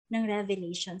ng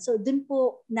revelation. So, dun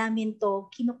po namin to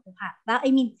kinukuha.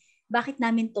 Bakit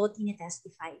namin to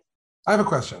tinetestify? I have a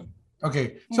question.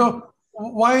 Okay, so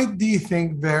why do you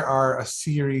think there are a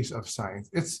series of signs?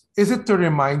 Is it to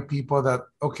remind people that,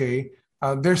 okay,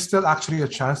 there's still actually a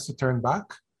chance to turn back?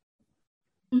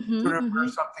 To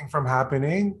reverse something from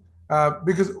happening?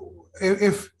 Because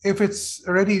if it's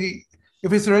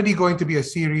already going to be a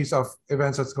series of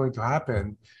events that's going to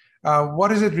happen,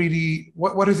 what is it really?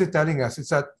 What is it telling us?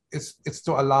 It's that it's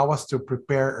to allow us to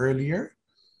prepare earlier.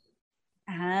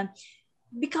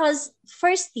 Because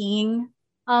first thing,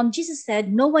 Jesus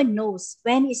said, no one knows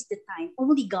when is the time.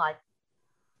 Only God.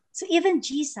 So even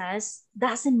Jesus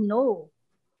doesn't know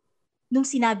nung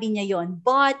sinabi niya yon,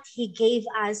 but He gave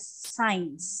us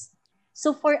signs.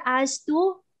 So for us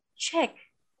to check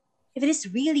if it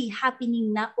is really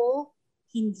happening na o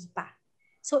hindi pa.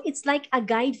 So it's like a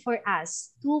guide for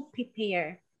us to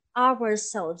prepare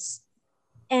ourselves.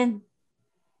 And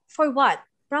for what?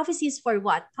 Prophecies for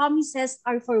what? Promises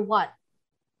are for what?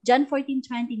 John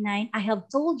 14:29, I have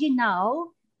told you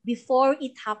now before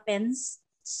it happens,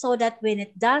 so that when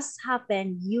it does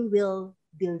happen, you will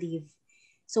believe.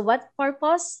 So what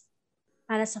purpose?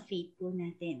 Para sa faith po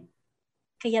natin.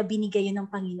 Kaya binigay yun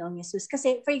ng Panginoong Yesus.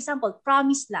 Kasi, for example,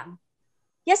 promise lang.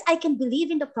 Yes, I can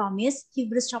believe in the promise.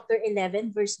 Hebrews chapter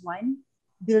 11, verse 1.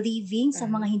 Believing sa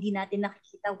mga hindi natin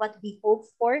nakikita what we hope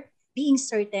for, being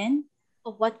certain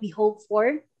of what we hope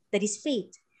for, that is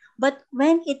faith. But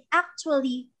when it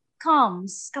actually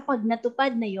comes, kapag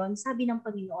natupad na yon, sabi ng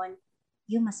Panginoon,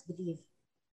 you must believe.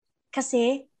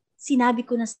 Kasi sinabi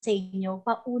ko na sa inyo,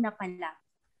 pauna pa lang,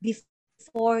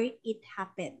 before it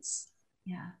happens.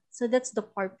 Yeah. So that's the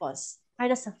purpose.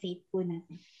 Para sa faith po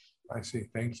natin. I see.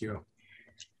 Thank you.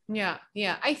 Yeah.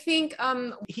 I think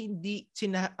ang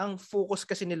focus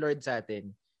kasi ni Lord sa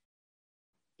atin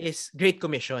is Great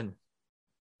Commission.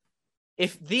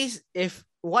 If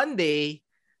one day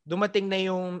dumating na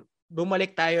yung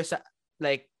bumalik tayo sa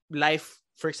like life,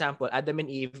 for example, Adam and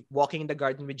Eve walking in the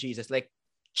garden with Jesus, like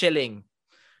chilling,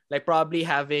 like probably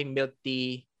having milk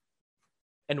tea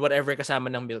and whatever kasama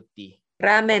ng milk tea.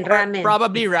 Ramen.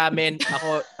 Probably ramen.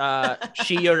 Ako,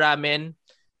 shio ramen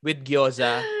with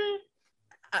gyoza.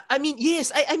 I mean,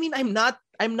 yes. I mean, I'm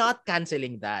not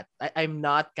canceling that. I'm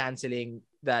not canceling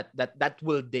that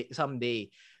will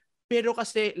someday. Pero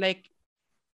kasi like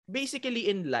basically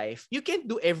in life, you can't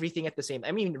do everything at the same time.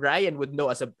 I mean, Ryan would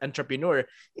know as an entrepreneur,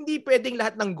 hindi pwedeng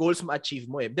lahat ng goals ma-achieve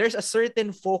mo eh. There's a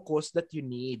certain focus that you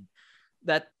need.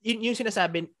 That yung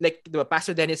sinasabi, like, diba,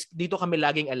 Pastor Dennis, dito kami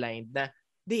laging aligned na,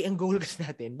 ang goals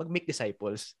natin, mag-make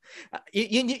disciples.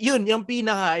 Yun yung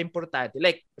pinaka-importante.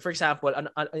 Like, for example,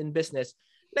 in business,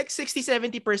 like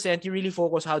 60-70%, you really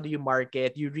focus how do you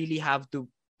market. You really have to,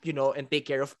 and take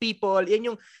care of people.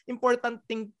 Yan yung important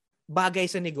thing bagay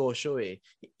sa negosyo eh.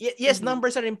 Yes,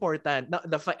 numbers are important.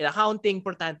 The accounting,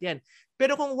 important yan.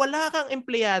 Pero kung wala kang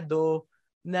empleyado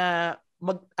na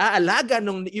mag-aalaga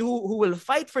who will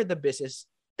fight for the business,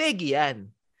 tegi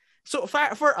yan. So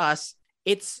for us,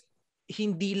 it's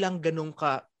hindi lang ganun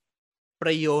ka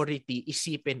priority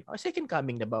isipin, second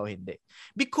coming na ba o hindi?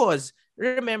 Because,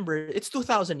 remember, it's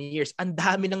 2,000 years. Ang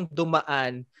dami nang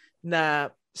dumaan na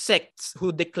sects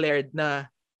who declared na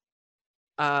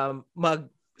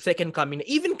mag-second coming.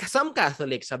 Even some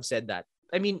Catholics have said that.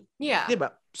 I mean, yeah.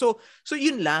 Diba? So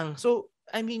yun lang. So,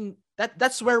 I mean,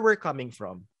 that's where we're coming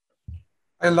from.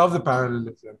 I love the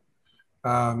parallelism.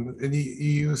 And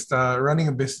you used running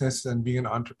a business and being an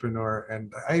entrepreneur,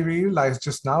 and I realized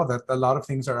just now that a lot of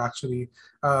things are actually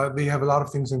they have a lot of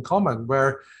things in common.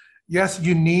 Where yes,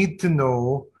 you need to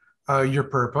know your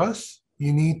purpose.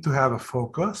 You need to have a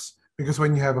focus, because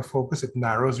when you have a focus, it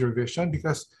narrows your vision.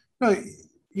 Because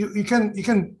you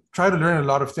can try to learn a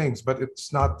lot of things, but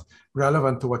it's not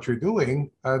relevant to what you're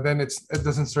doing. Then it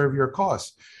doesn't serve your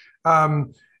cause.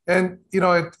 And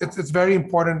it's very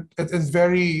important. It's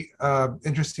very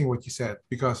interesting what you said,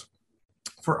 because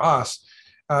for us,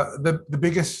 the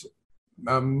biggest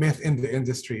myth in the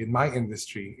industry, in my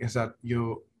industry, is that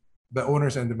the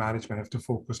owners and the management have to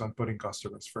focus on putting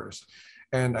customers first.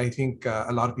 And I think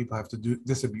a lot of people have to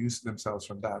disabuse themselves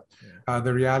from that. Yeah.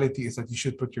 The reality is that you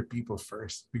should put your people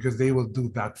first, because they will do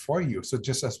that for you. So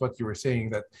just as what you were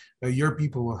saying, that your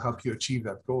people will help you achieve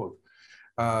that goal.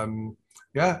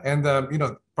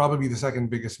 Probably the second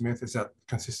biggest myth is that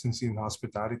consistency in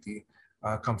hospitality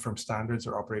come from standards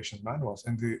or operations manuals,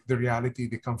 and the reality,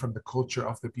 they come from the culture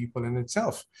of the people in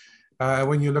itself.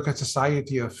 When you look at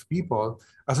society of people,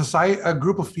 a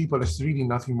group of people is really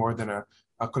nothing more than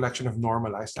a collection of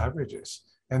normalized averages,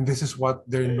 and this is what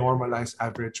their normalized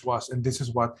average was, and this is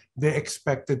what they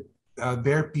expected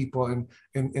their people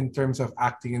in terms of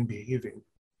acting and behaving.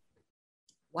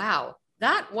 Wow.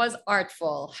 That was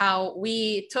artful, how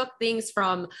we took things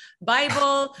from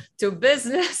Bible to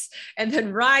business, and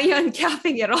then Ryan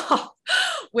capping it off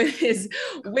with his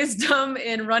wisdom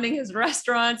in running his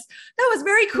restaurants. That was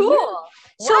very cool.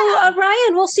 Yeah. So,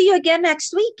 Ryan, we'll see you again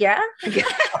next week, yeah?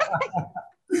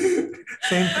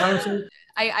 Same time.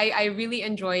 I really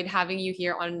enjoyed having you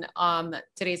here on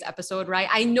today's episode, right?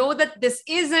 I know that this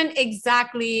isn't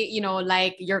exactly,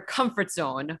 like your comfort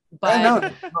zone, but no,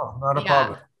 not a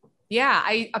problem. Yeah,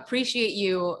 I appreciate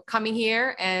you coming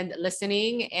here and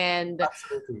listening and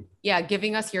Absolutely.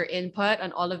 Giving us your input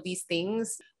on all of these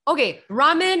things. Okay,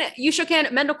 Ramen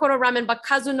Yushoken, Mendokoro Ramenba,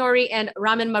 Kazunori, and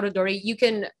Ramen Marudori. You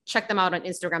can check them out on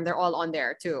Instagram. They're all on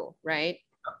there too, right?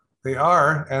 They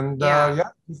are. And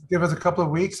just give us a couple of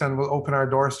weeks and we'll open our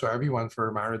doors to everyone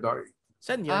for Marudori.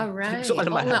 All right.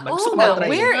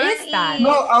 Where is that?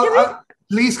 No,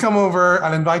 please come over.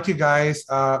 I'll invite you guys.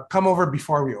 Come over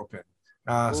before we open.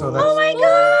 So that's, oh my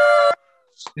god!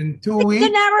 In 2 weeks,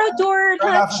 the narrow door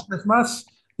touch. Christmas.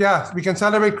 Yeah, we can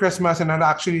celebrate Christmas, and I'll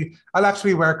actually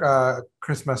wear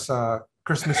Christmas. I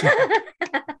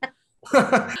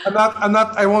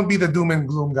won't be the doom and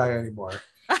gloom guy anymore.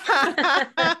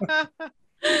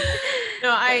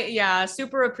 No, I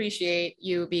super appreciate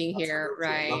you being here,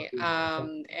 right?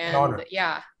 And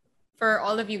for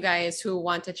all of you guys who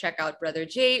want to check out Brother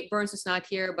Jay, Burns is not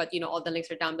here, but all the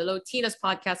links are down below. Tina's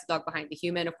podcast, Dog Behind the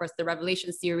Human, of course, the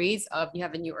Revelation series of New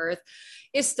Heaven, New Earth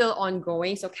is still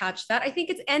ongoing. So catch that. I think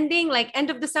it's ending like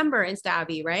end of December in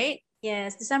Stabby, right?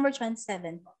 Yes, December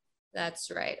 27th.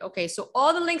 That's right. Okay, so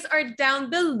all the links are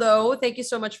down below. Thank you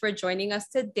so much for joining us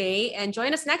today, and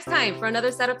join us next time for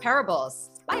another set of parables.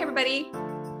 Bye, everybody.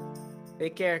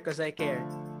 Take care, because I care.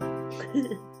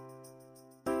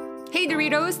 Hey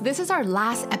Doritos, this is our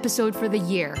last episode for the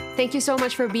year. Thank you so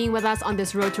much for being with us on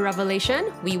this road to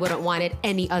revelation. We wouldn't want it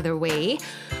any other way.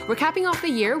 We're capping off the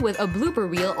year with a blooper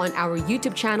reel on our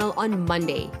YouTube channel on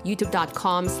Monday,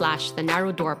 youtube.com/The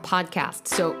Narrow Door Podcast.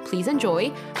 So please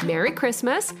enjoy. Merry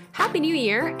Christmas, Happy New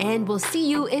Year, and we'll see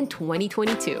you in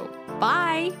 2022.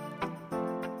 Bye!